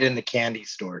kid in the candy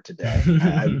store today.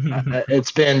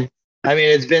 It's been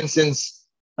since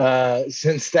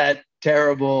that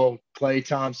terrible Klay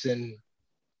Thompson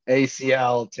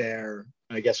ACL tear,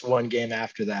 I guess one game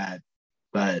after that.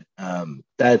 But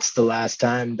that's the last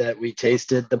time that we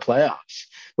tasted the playoffs,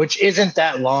 which isn't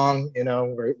that long.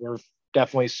 We're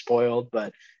definitely spoiled,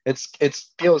 but it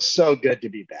feels so good to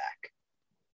be back.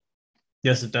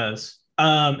 Yes, it does.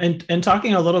 And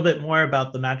talking a little bit more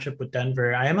about the matchup with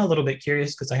Denver, I am a little bit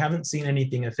curious because I haven't seen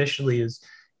anything officially.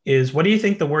 Is what do you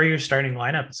think the Warriors starting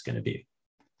lineup is going to be?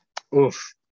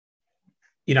 Oof.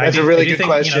 That's a really good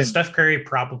question. Steph Curry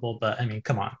probable, but I mean,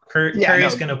 come on,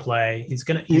 Curry's going to play.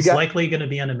 He's likely going to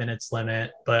be on a minutes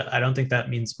limit, but I don't think that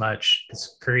means much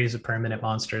because Curry is a permanent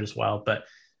monster as well. But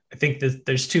I think that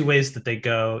there's 2 ways that they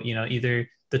go. Either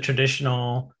the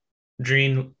traditional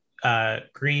Green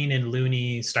and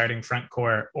Looney starting front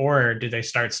court, or do they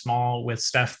start small with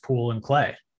Steph, Poole, and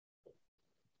Klay?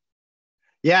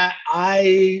 Yeah,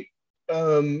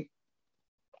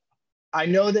 I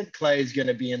know that Klay is going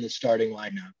to be in the starting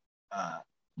lineup.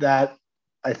 That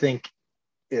I think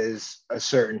is a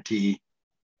certainty.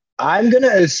 I'm going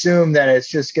to assume that it's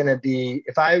just going to be,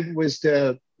 if I was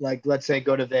to, let's say,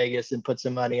 go to Vegas and put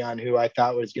some money on who I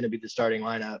thought was going to be the starting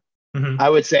lineup, I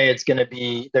would say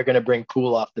they're going to bring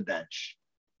Poole off the bench,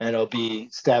 and it'll be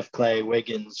Steph, Klay,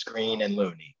 Wiggins, Green, and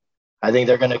Looney. I think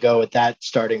they're going to go with that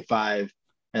starting 5,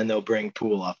 and they'll bring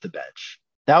Poole off the bench.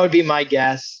 That would be my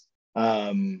guess.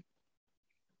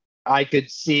 I could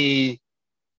see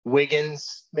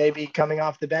Wiggins maybe coming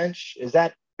off the bench. Is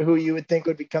that who you would think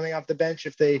would be coming off the bench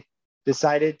if they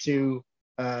decided to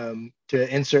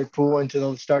insert Poole into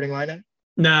the starting lineup?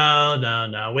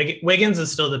 No. Wiggins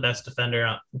is still the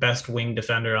best wing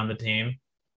defender on the team.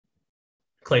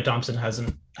 Klay Thompson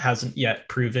hasn't yet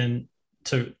proven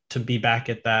to be back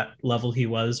at that level he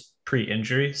was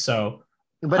pre-injury. So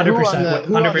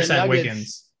 100%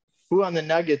 Wiggins. Who on the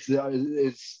Nuggets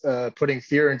is putting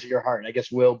fear into your heart? I guess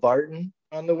Will Barton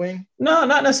on the wing? No,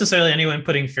 not necessarily anyone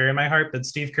putting fear in my heart, but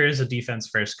Steve Kerr is a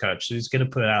defense-first coach. So he's going to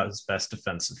put out his best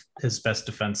defensive.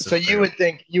 So you would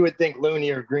think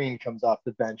Looney or Green comes off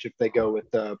the bench if they go with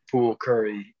Poole,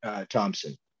 Curry,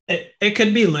 Thompson. It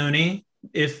could be Looney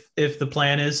if the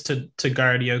plan is to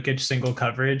guard Jokic single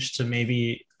coverage to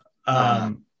maybe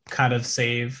kind of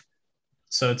save.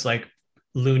 So it's like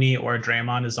Looney or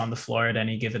Draymond is on the floor at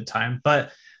any given time.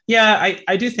 But yeah,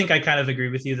 I do think I kind of agree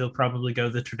with you. They'll probably go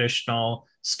the traditional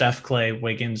Steph, Klay,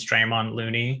 Wiggins, Draymond,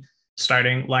 Looney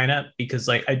starting lineup because,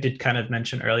 like I did kind of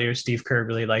mention earlier, Steve Kerr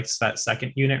really likes that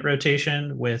second unit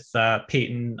rotation with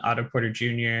Peyton, Otto Porter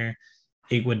Jr.,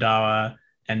 Iguodala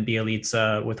and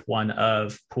Bielitsa with one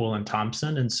of Poole and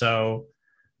Thompson. And so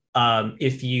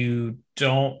if you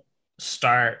don't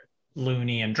start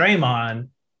Looney and Draymond,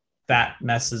 that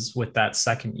messes with that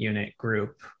second unit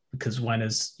group because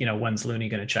when's Looney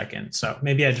going to check in? So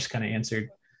maybe I just kind of answered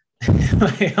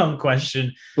my own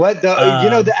question. What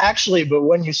the actually, but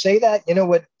when you say that,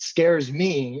 what scares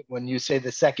me when you say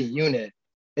the second unit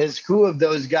is who of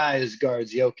those guys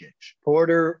guards Jokic,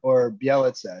 Porter or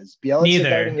Bielitsa? Is Bielitsa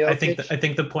guarding Neither. Jokic? I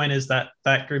think the point is that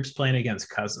group's playing against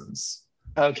Cousins.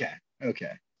 Okay.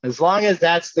 As long as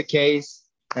that's the case,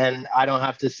 and I don't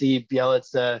have to see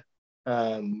Bielitsa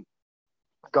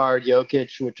guard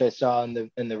Jokic, which I saw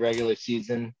in the regular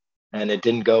season, and it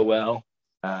didn't go well.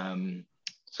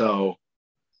 So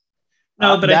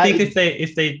no, but I think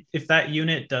if that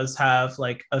unit does have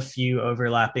like a few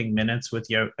overlapping minutes with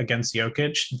against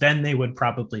Jokic, then they would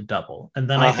probably double. And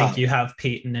then I think you have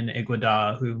Peyton and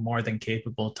Iguodala who are more than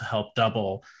capable to help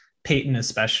double. Peyton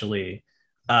especially,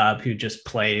 who just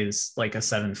plays like a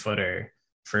 7-footer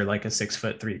for like a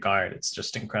 6'3" guard. It's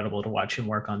just incredible to watch him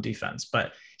work on defense.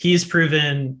 But he's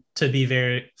proven to be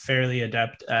very fairly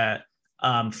adept at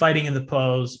fighting in the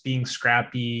post, being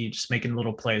scrappy, just making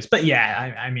little plays. But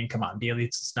yeah, I mean, come on,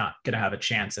 Bielitsa's not going to have a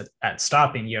chance at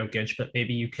stopping Jokic, but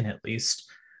maybe you can at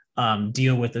least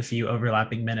deal with a few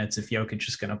overlapping minutes if Jokic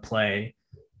is going to play,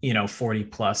 40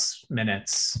 plus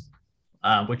minutes,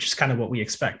 which is kind of what we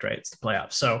expect, right? It's the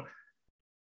playoffs. So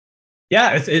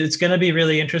yeah, it's going to be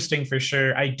really interesting for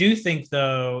sure. I do think,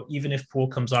 though, even if Poole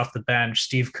comes off the bench,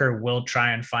 Steve Kerr will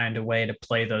try and find a way to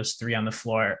play those three on the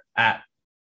floor at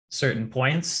certain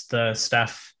points, the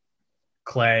Steph,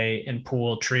 Clay, and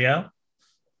Poole trio.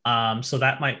 So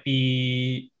that might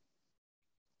be,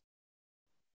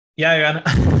 yeah,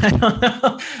 I don't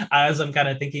know. As I'm kind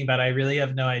of thinking about it, I really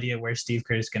have no idea where Steve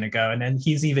Kerr is going to go. And then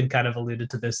he's even kind of alluded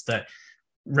to this, that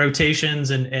rotations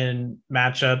and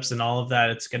matchups and all of that,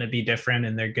 it's going to be different.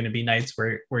 And there are going to be nights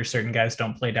where certain guys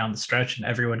don't play down the stretch, and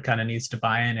everyone kind of needs to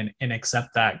buy in and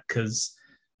accept that, because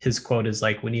his quote is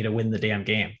like, we need to win the damn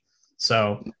game.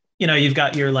 So, you've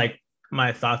got your, like,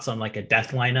 my thoughts on like a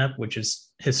death lineup, which is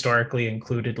historically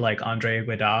included like Andre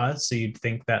Iguodala. So you'd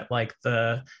think that like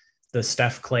the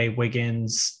Steph, Clay,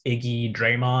 Wiggins, Iggy,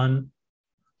 Draymond,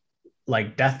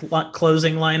 like death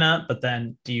closing lineup, but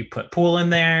then do you put Poole in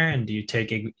there and do you take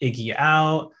Iggy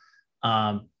out?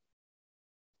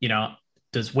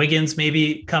 Does Wiggins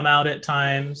maybe come out at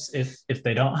times if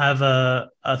they don't have a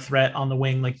threat on the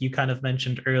wing, like you kind of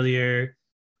mentioned earlier,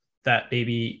 that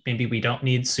maybe we don't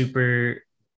need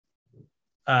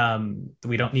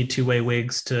we don't need two-way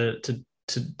wigs to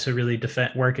really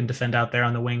work and defend out there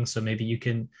on the wing. So maybe you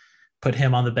can put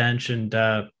him on the bench and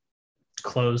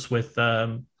close with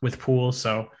Poole.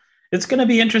 So it's going to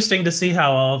be interesting to see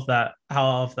how all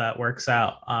of that works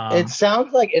out. It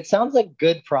sounds like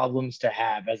good problems to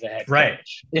have as a head coach. Right.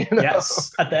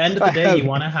 Yes. At the end of the day, you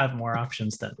want to have more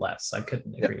options than less. I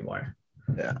couldn't agree more.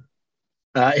 Yeah.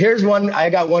 Here's one. I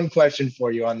got one question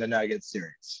for you on the Nuggets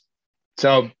series.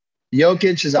 So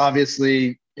Jokic is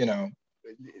obviously,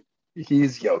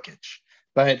 he's Jokic,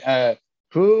 but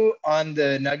who on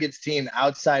the Nuggets team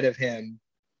outside of him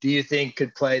do you think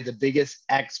could play the biggest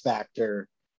X factor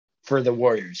for the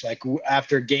Warriors? Like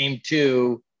after game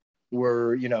 2,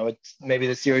 maybe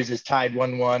the series is tied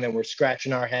 1-1 and we're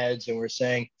scratching our heads and we're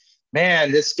saying,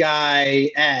 man, this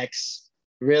guy X,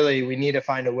 really, we need to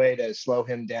find a way to slow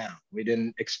him down. We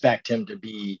didn't expect him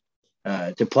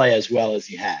to play as well as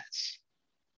he has.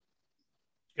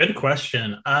 Good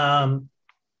question.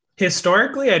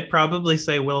 Historically, I'd probably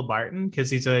say Will Barton,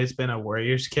 because he's always been a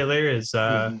Warriors killer, as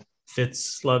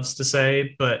Fitz loves to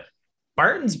say. But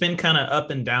Barton's been kind of up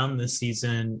and down this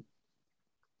season.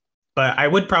 But I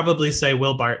would probably say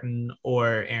Will Barton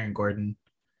or Aaron Gordon.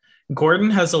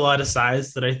 Gordon has a lot of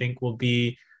size that I think will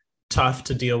be tough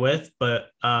to deal with, but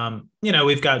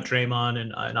we've got Draymond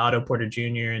and Otto Porter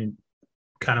Jr. and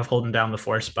kind of holding down the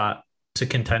 4 spot to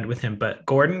contend with him. But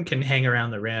Gordon can hang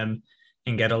around the rim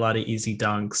and get a lot of easy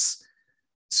dunks.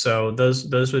 So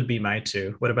those would be my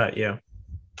 2. What about you?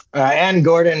 And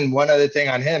Gordon, one other thing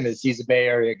on him is he's a Bay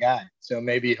Area guy, so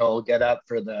maybe he'll get up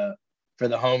for the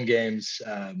home games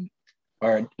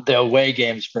or the away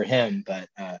games for him. But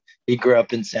he grew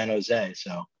up in San Jose,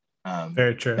 so.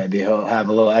 Very true. Maybe he'll have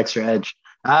a little extra edge.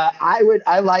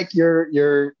 I like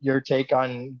your take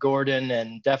on Gordon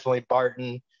and definitely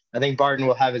Barton. I think Barton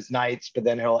will have his nights, but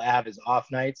then he'll have his off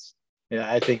nights.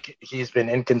 I think he's been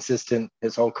inconsistent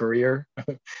his whole career,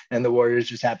 and the Warriors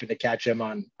just happen to catch him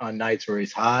on nights where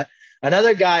he's hot.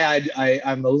 Another guy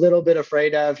I'm a little bit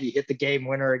afraid of, he hit the game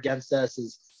winner against us,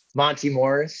 is Monty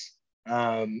Morris.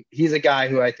 He's a guy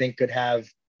who I think could have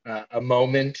a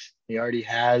moment. He already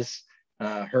has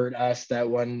hurt us that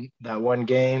one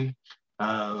game.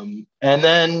 And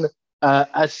then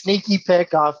a sneaky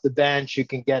pick off the bench who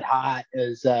can get hot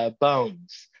is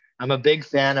Bones. I'm a big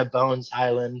fan of Bones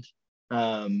Highland.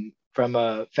 From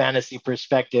a fantasy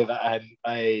perspective, and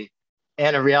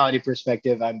a reality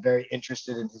perspective, I'm very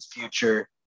interested in his future.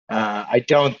 I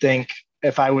don't think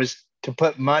if I was to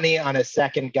put money on a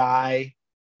second guy,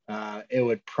 it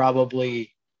would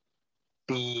probably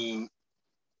be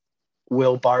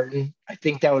Will Barton. I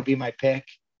think that would be my pick.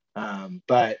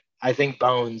 But I think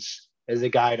Bones is a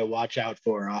guy to watch out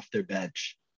for off their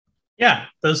bench. Yeah,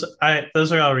 those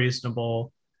are all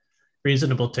reasonable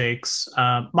takes.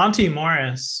 Monty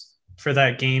Morris for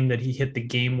that game that he hit the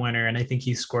game winner, and I think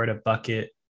he scored a bucket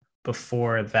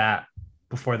before that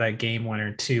game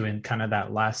winner too, in kind of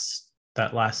that last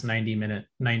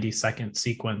 90-second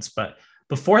sequence. But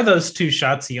before those two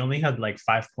shots, he only had like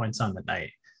 5 points on the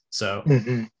night. So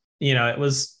Mm-hmm. it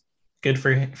was good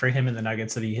for him in the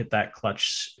Nuggets that he hit that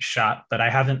clutch shot. But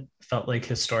I haven't felt like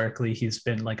historically he's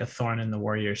been like a thorn in the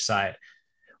Warriors side.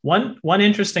 One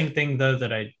interesting thing though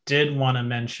that I did want to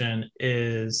mention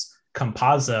is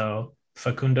Facundo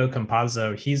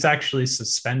Campazzo. He's actually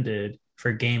suspended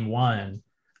for game one,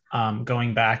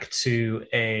 going back to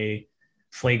a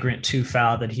flagrant two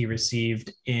foul that he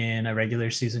received in a regular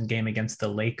season game against the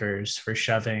Lakers for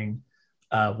shoving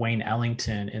Wayne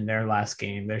Ellington in their last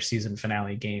game, their season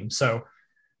finale game. So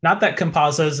not that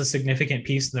Campazzo is a significant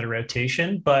piece in the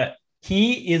rotation, but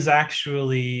he is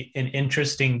actually an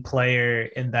interesting player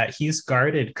in that he's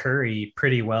guarded Curry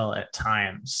pretty well at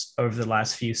times over the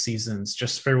last few seasons,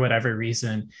 just for whatever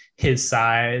reason. His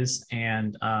size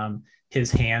and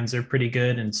his hands are pretty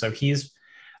good. And so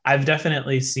I've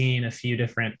definitely seen a few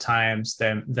different times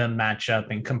them match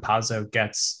up and Campazzo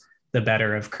gets the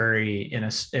better of Curry in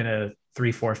a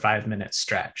 3, 4, 5 minute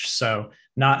stretch. So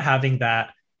not having that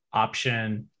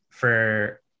option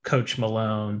for Coach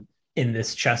Malone in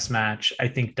this chess match, I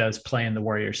think does play in the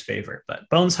Warriors' favor. But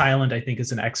Bones Highland, I think,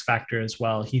 is an X factor as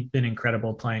well. He's been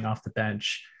incredible playing off the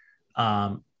bench.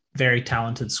 Very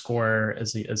talented scorer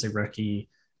as a rookie,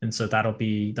 and so that'll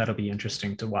be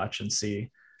interesting to watch and see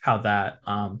how that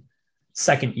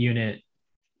second unit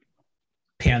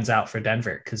pans out for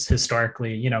Denver. Because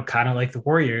historically, kind of like the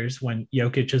Warriors, when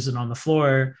Jokic isn't on the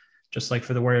floor, just like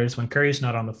for the Warriors, when Curry's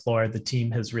not on the floor, the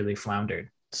team has really floundered.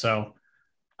 So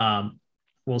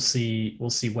we'll see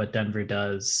what Denver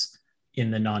does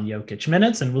in the non-Jokic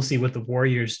minutes, and we'll see what the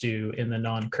Warriors do in the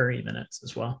non-Curry minutes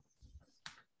as well.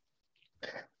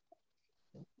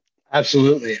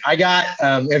 Absolutely. I got,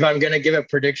 if I'm going to give a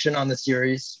prediction on the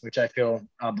series, which I feel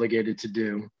obligated to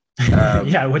do.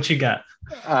 Yeah, what you got?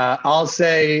 I'll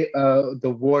say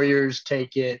the Warriors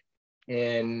take it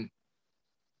in.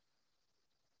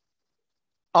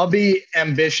 I'll be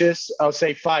ambitious. I'll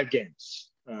say 5 games.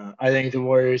 I think the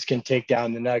Warriors can take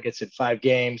down the Nuggets in 5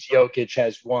 games. Jokic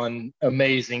has one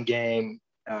amazing game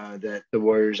that the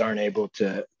Warriors aren't able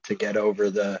to get over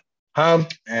the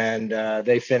hump, and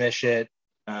they finish it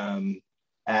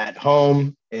at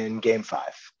home in game 5.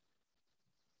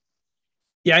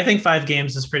 Yeah, I think 5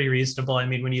 games is pretty reasonable. I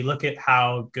mean, when you look at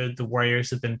how good the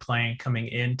Warriors have been playing coming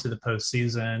into the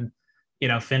postseason,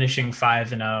 finishing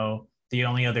 5-0, the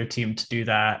only other team to do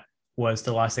that was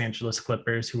the Los Angeles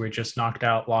Clippers, who were just knocked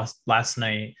out last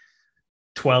night,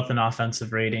 12th in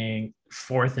offensive rating,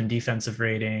 4th in defensive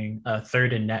rating,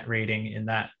 3rd in net rating in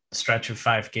that stretch of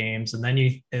 5 games. And then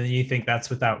you think that's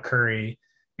without Curry.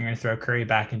 You're going to throw Curry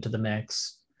back into the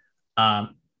mix. I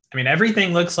mean,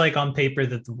 everything looks like on paper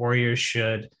that the Warriors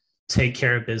should take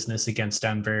care of business against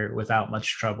Denver without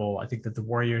much trouble. I think that the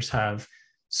Warriors have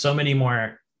so many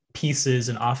more pieces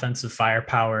and offensive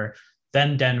firepower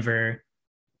than Denver.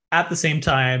 At the same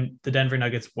time, the Denver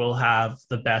Nuggets will have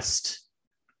the best,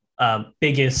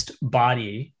 biggest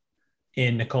body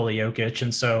in Nikola Jokic.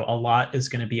 And so a lot is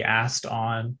going to be asked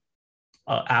of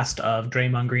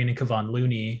Draymond Green and Kevon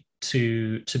Looney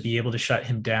to be able to shut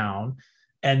him down.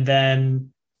 And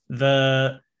then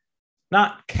the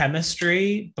not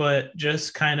chemistry, but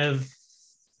just kind of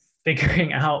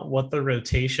figuring out what the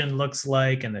rotation looks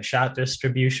like and the shot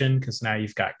distribution, because now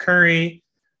you've got Curry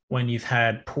when you've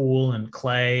had Poole and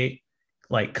Clay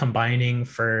like combining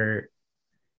for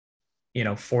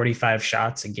 45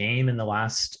 shots a game in the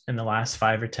last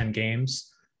 5 or 10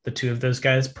 games, the two of those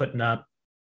guys putting up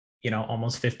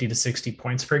almost 50 to 60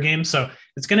 points per game. So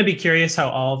it's going to be curious how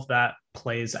all of that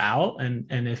plays out and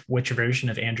if which version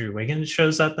of Andrew Wiggins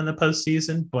shows up in the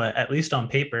postseason. But at least on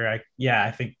paper,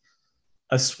 I think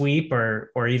a sweep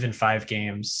or even 5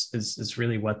 games is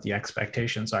really what the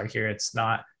expectations are here. It's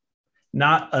not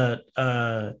not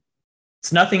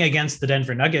it's nothing against the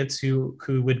Denver Nuggets, who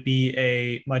would be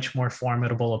a much more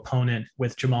formidable opponent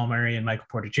with Jamal Murray and Michael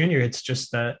Porter Jr. It's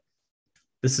just that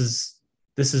this is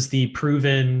the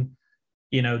proven,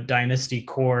 dynasty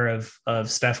core of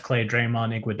Steph, Clay,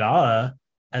 Draymond, Iguodala,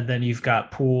 and then you've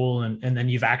got Poole, and then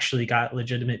you've actually got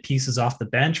legitimate pieces off the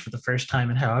bench for the first time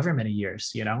in however many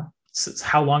years.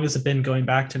 How long has it been, going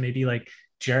back to maybe like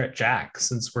Jarrett Jack,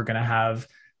 since we're going to have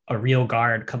a real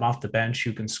guard come off the bench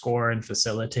who can score and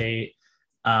facilitate,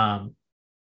 and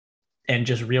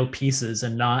just real pieces,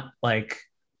 and not like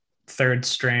third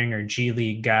string or G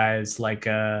League guys like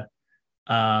Glenn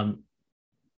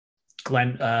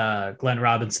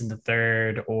Robinson the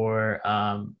third, or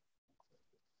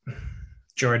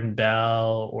Jordan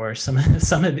Bell, or some of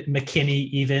McKinney,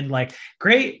 even, like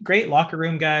great locker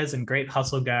room guys and great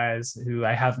hustle guys who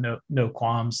I have no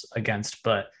qualms against,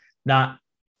 but not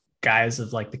guys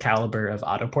of like the caliber of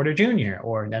Otto Porter Jr.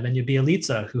 or Nemanja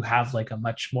Bjelica, who have like a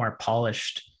much more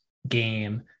polished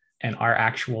game and are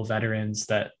actual veterans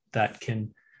that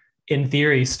can, in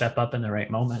theory, step up in the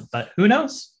right moment. But who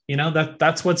knows?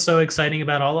 That's what's so exciting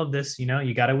about all of this.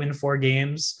 You got to win 4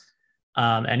 games.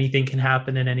 Anything can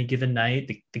happen in any given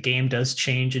night. The game does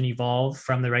change and evolve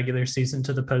from the regular season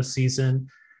to the postseason.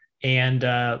 And,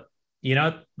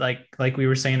 like we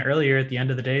were saying earlier, at the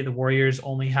end of the day, the Warriors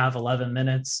only have 11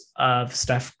 minutes of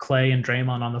Steph, Clay, and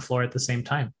Draymond on the floor at the same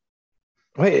time.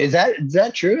 Wait, is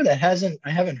that true? I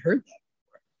haven't heard that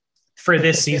for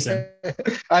this season.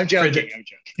 I'm joking.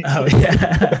 Oh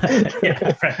yeah.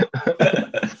 Yeah, right.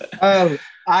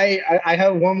 I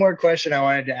have one more question I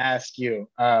wanted to ask you.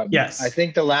 Yes. I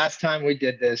think the last time we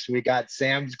did this, we got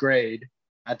Sam's grade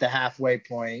at the halfway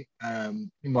point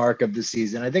mark of the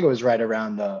season. I think it was right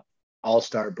around the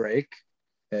All-Star break,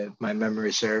 if my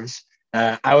memory serves.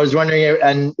 I was wondering,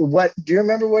 and do you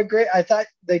remember what grade? I thought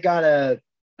they got a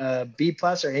B+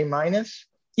 or A-.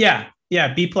 Yeah,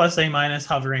 B+, A-,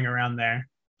 hovering around there.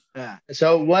 Yeah.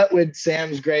 So what would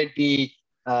Sam's grade be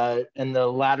in the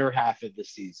latter half of the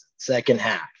season, second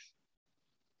half?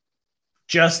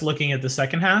 Just looking at the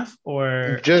second half,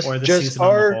 or the season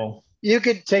on the whole? You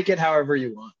could take it however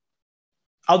you want.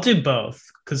 I'll do both,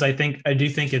 because I do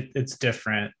think it's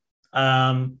different.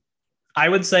 I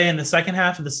would say in the second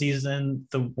half of the season,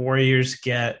 the Warriors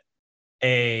get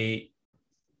a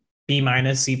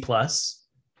B-, C+.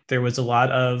 There was a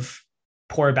lot of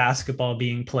poor basketball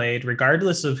being played,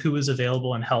 regardless of who was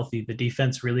available and healthy. The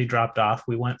defense really dropped off.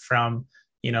 We went from,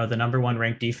 the number 1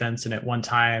 ranked defense, and at one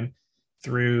time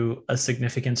through a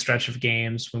significant stretch of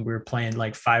games when we were playing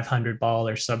like 500 ball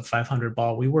or sub 500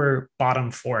 ball, we were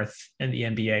bottom 4th in the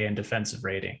NBA in defensive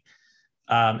rating.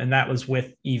 And that was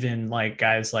with even like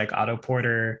guys like Otto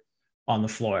Porter on the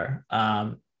floor,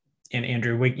 and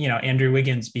Andrew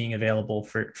Wiggins being available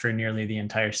for nearly the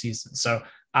entire season. So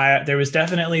there was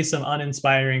definitely some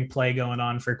uninspiring play going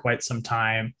on for quite some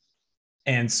time.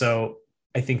 And so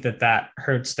I think that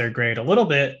hurts their grade a little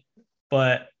bit.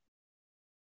 But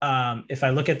if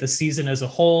I look at the season as a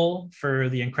whole, for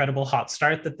the incredible hot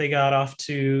start that they got off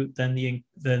to, then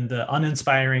the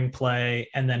uninspiring play,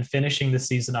 and then finishing the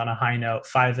season on a high note,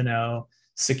 5-0,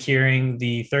 securing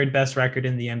the 3rd best record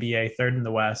in the NBA, 3rd in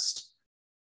the West,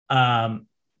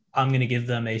 I'm going to give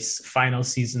them a final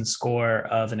season score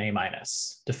of an A-,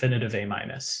 definitive A-.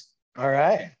 All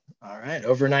right.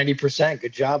 Over 90%.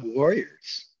 Good job,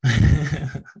 Warriors.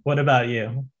 What about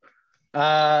you?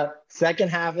 Second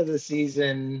half of the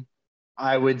season,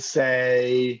 I would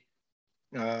say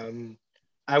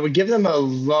I would give them a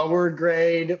lower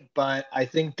grade, but I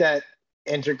think that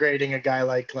integrating a guy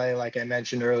like Clay, like I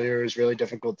mentioned earlier, is really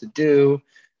difficult to do.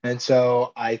 And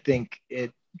so I think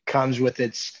it comes with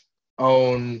its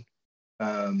own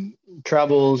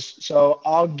troubles. So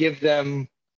I'll give them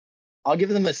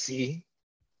a C.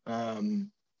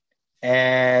 And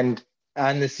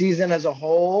on the season as a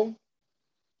whole,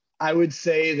 I would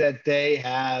say that they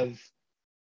have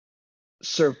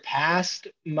surpassed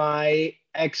my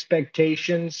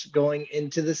expectations going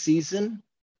into the season.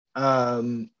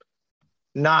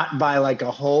 Not by like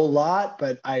a whole lot,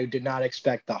 but I did not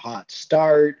expect the hot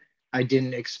start. I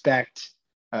didn't expect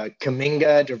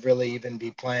Kuminga to really even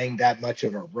be playing that much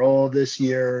of a role this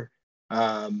year.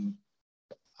 I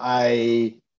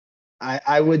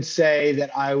would say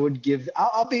that I would give.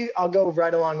 I'll go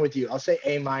right along with you. I'll say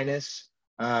A-.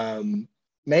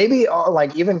 Maybe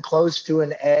like even close to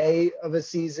an A of a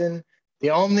season.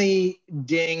 The only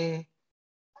ding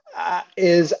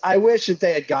is I wish that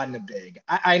they had gotten a big.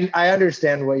 I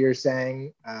understand what you're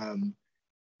saying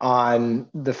on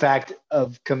the fact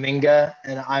of Kuminga,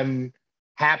 and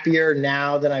happier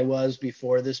now than I was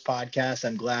before this podcast.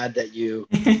 I'm glad that you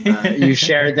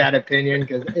shared that opinion,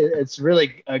 because it's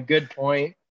really a good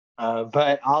point.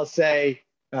 But I'll say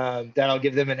that I'll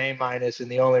give them an A minus,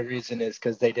 and the only reason is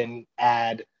because they didn't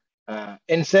add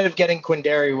instead of getting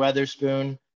Quindary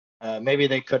Weatherspoon, maybe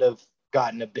they could have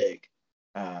gotten a big,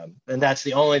 and that's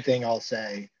the only thing I'll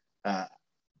say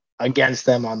against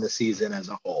them on the season as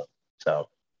a whole. So,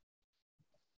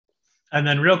 and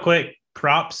then real quick,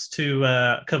 props to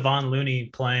Kevon Looney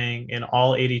playing in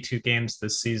all 82 games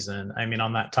this season. I mean,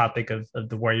 on that topic of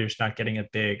the Warriors not getting a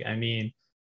big, I mean,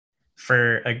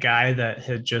 for a guy that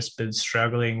had just been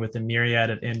struggling with a myriad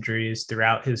of injuries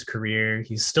throughout his career,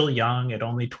 he's still young at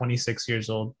only 26 years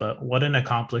old, but what an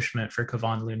accomplishment for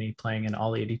Kevon Looney playing in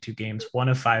all 82 games. One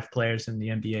of 5 players in the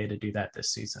NBA to do that this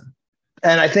season.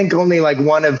 And I think only like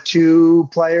one of 2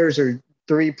 players or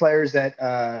 3 players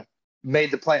that made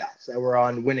the playoffs that were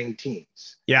on winning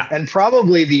teams. Yeah. And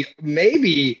probably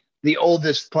maybe the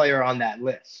oldest player on that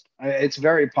list. It's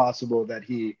very possible that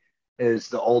he is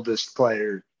the oldest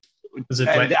player. Was it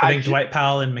Dwight, I think Dwight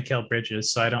Powell and Mikal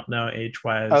Bridges. So I don't know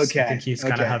age-wise. Okay. I think he's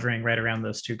kind of hovering right around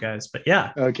those 2 guys. But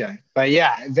yeah. Okay. But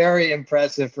yeah, very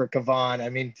impressive for Kevon. I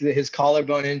mean, his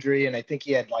collarbone injury, and I think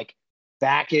he had like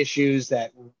back issues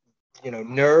that,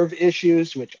 nerve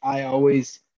issues, which I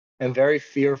always am very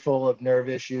fearful of nerve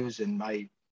issues. And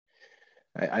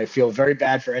I feel very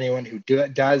bad for anyone who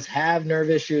does have nerve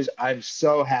issues. I'm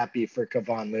so happy for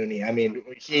Kevon Looney. I mean,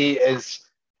 he's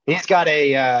got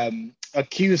a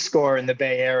Q score in the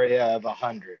Bay Area of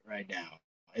 100 right now,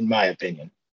 in my opinion.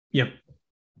 Yep.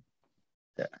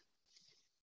 Yeah.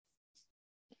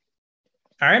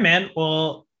 All right, man.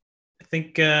 Well, I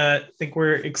think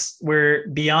we're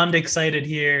beyond excited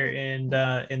here in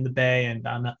the Bay and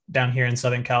down here in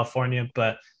Southern California.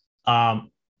 But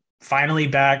finally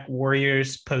back,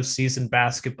 Warriors postseason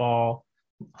basketball,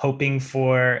 hoping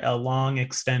for a long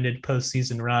extended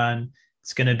postseason run.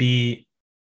 It's going to be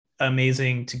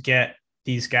amazing to get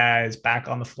these guys back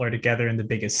on the floor together in the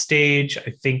biggest stage.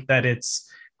 I think that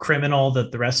it's criminal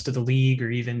that the rest of the league or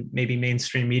even maybe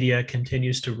mainstream media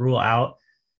continues to rule out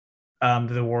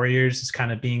the Warriors as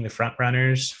kind of being the front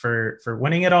runners for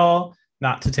winning it all.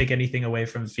 Not to take anything away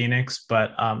from Phoenix,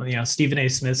 but Stephen A.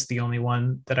 Smith's the only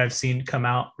one that I've seen come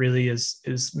out really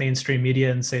is mainstream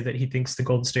media and say that he thinks the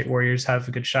Golden State Warriors have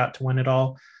a good shot to win it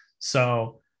all.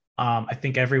 So I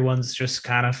think everyone's just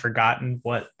kind of forgotten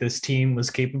what this team was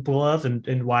capable of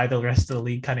and why the rest of the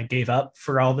league kind of gave up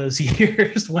for all those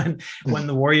years when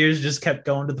the Warriors just kept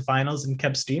going to the finals and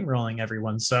kept steamrolling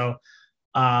everyone. So,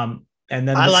 and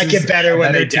then I like it better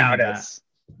when they doubt us.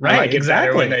 Right, like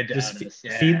exactly. Just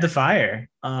feed the fire.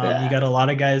 You got a lot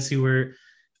of guys who were,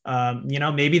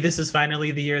 maybe this is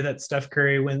finally the year that Steph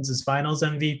Curry wins his Finals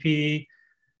MVP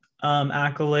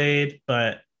accolade.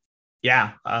 But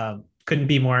yeah, couldn't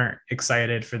be more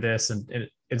excited for this, and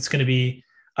it's going to be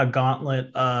a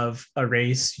gauntlet of a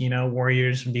race.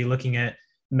 Warriors would be looking at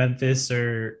Memphis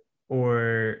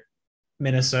or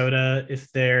Minnesota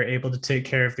if they're able to take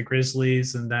care of the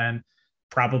Grizzlies, and then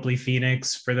probably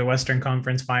Phoenix for the Western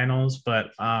Conference Finals.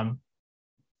 But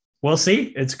we'll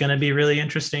see. It's going to be really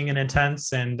interesting and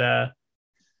intense, and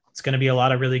it's going to be a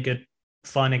lot of really good,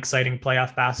 fun, exciting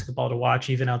playoff basketball to watch,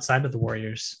 even outside of the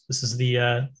Warriors. This is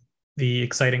the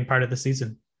exciting part of the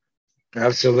season.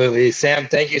 Absolutely. Sam,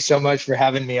 thank you so much for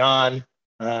having me on.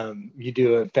 You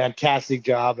do a fantastic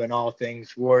job in all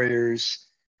things Warriors,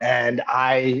 and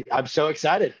I'm so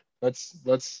excited.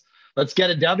 Let's get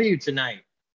a W tonight.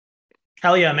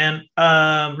 Hell yeah, man.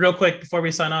 Real quick before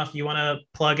we sign off, you want to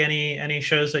plug any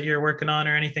shows that you're working on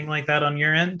or anything like that on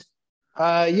your end?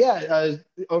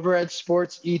 Over at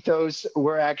Sports Ethos,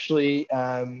 we're actually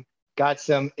got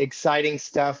some exciting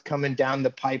stuff coming down the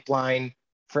pipeline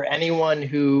for anyone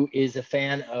who is a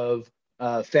fan of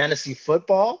fantasy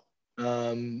football.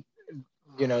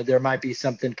 There might be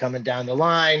something coming down the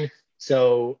line.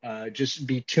 So just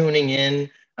be tuning in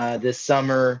this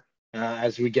summer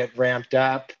as we get ramped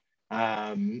up.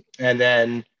 And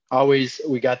then always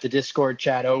we got the Discord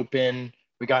chat open.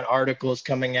 We got articles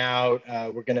coming out.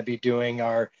 We're going to be doing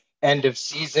our end of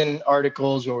season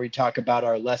articles where we talk about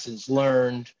our lessons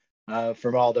learned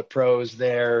from all the pros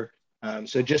there.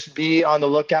 So just be on the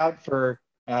lookout for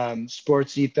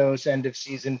Sports Ethos end of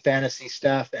season fantasy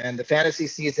stuff. And the fantasy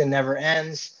season never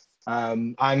ends.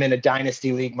 I'm in a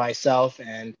dynasty league myself,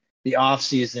 and the off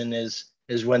season is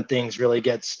when things really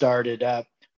get started up.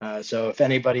 So if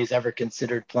anybody's ever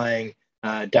considered playing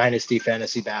dynasty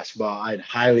fantasy basketball, I'd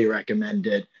highly recommend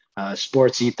it.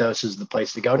 Sports Ethos is the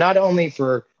place to go, not only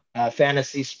for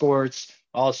fantasy sports,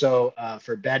 also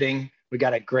for betting. We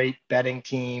got a great betting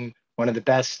team, one of the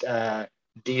best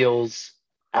deals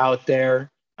out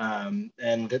there.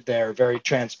 And they're very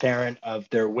transparent of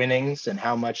their winnings and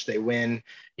how much they win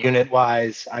unit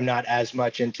wise. I'm not as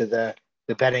much into the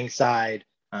betting side,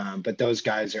 but those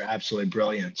guys are absolutely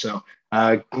brilliant. So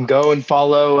go and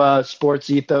follow Sports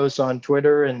Ethos on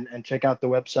Twitter and check out the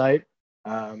website.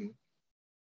 And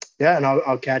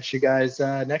I'll catch you guys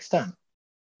next time.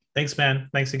 Thanks, man.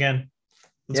 Thanks again.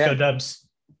 Let's go Dubs.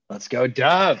 Let's go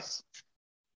Dubs.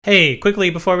 Hey,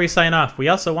 quickly before we sign off, we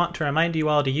also want to remind you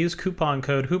all to use coupon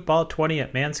code HoopBall20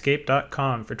 at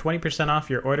manscaped.com for 20%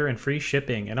 off your order and free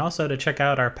shipping, and also to check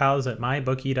out our pals at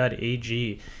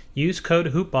mybookie.ag. Use code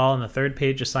HoopBall on the third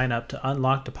page to sign up to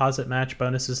unlock deposit match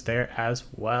bonuses there as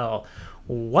well.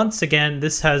 Once again,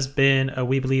 this has been a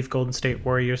We Believe Golden State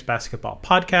Warriors basketball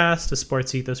podcast, a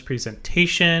Sports Ethos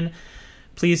presentation.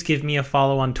 Please give me a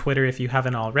follow on Twitter if you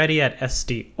haven't already at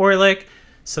SDOrlick.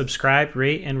 Subscribe,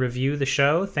 rate, and review the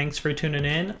show. Thanks for tuning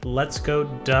in. Let's go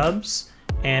Dubs,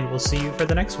 and we'll see you for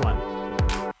the next one.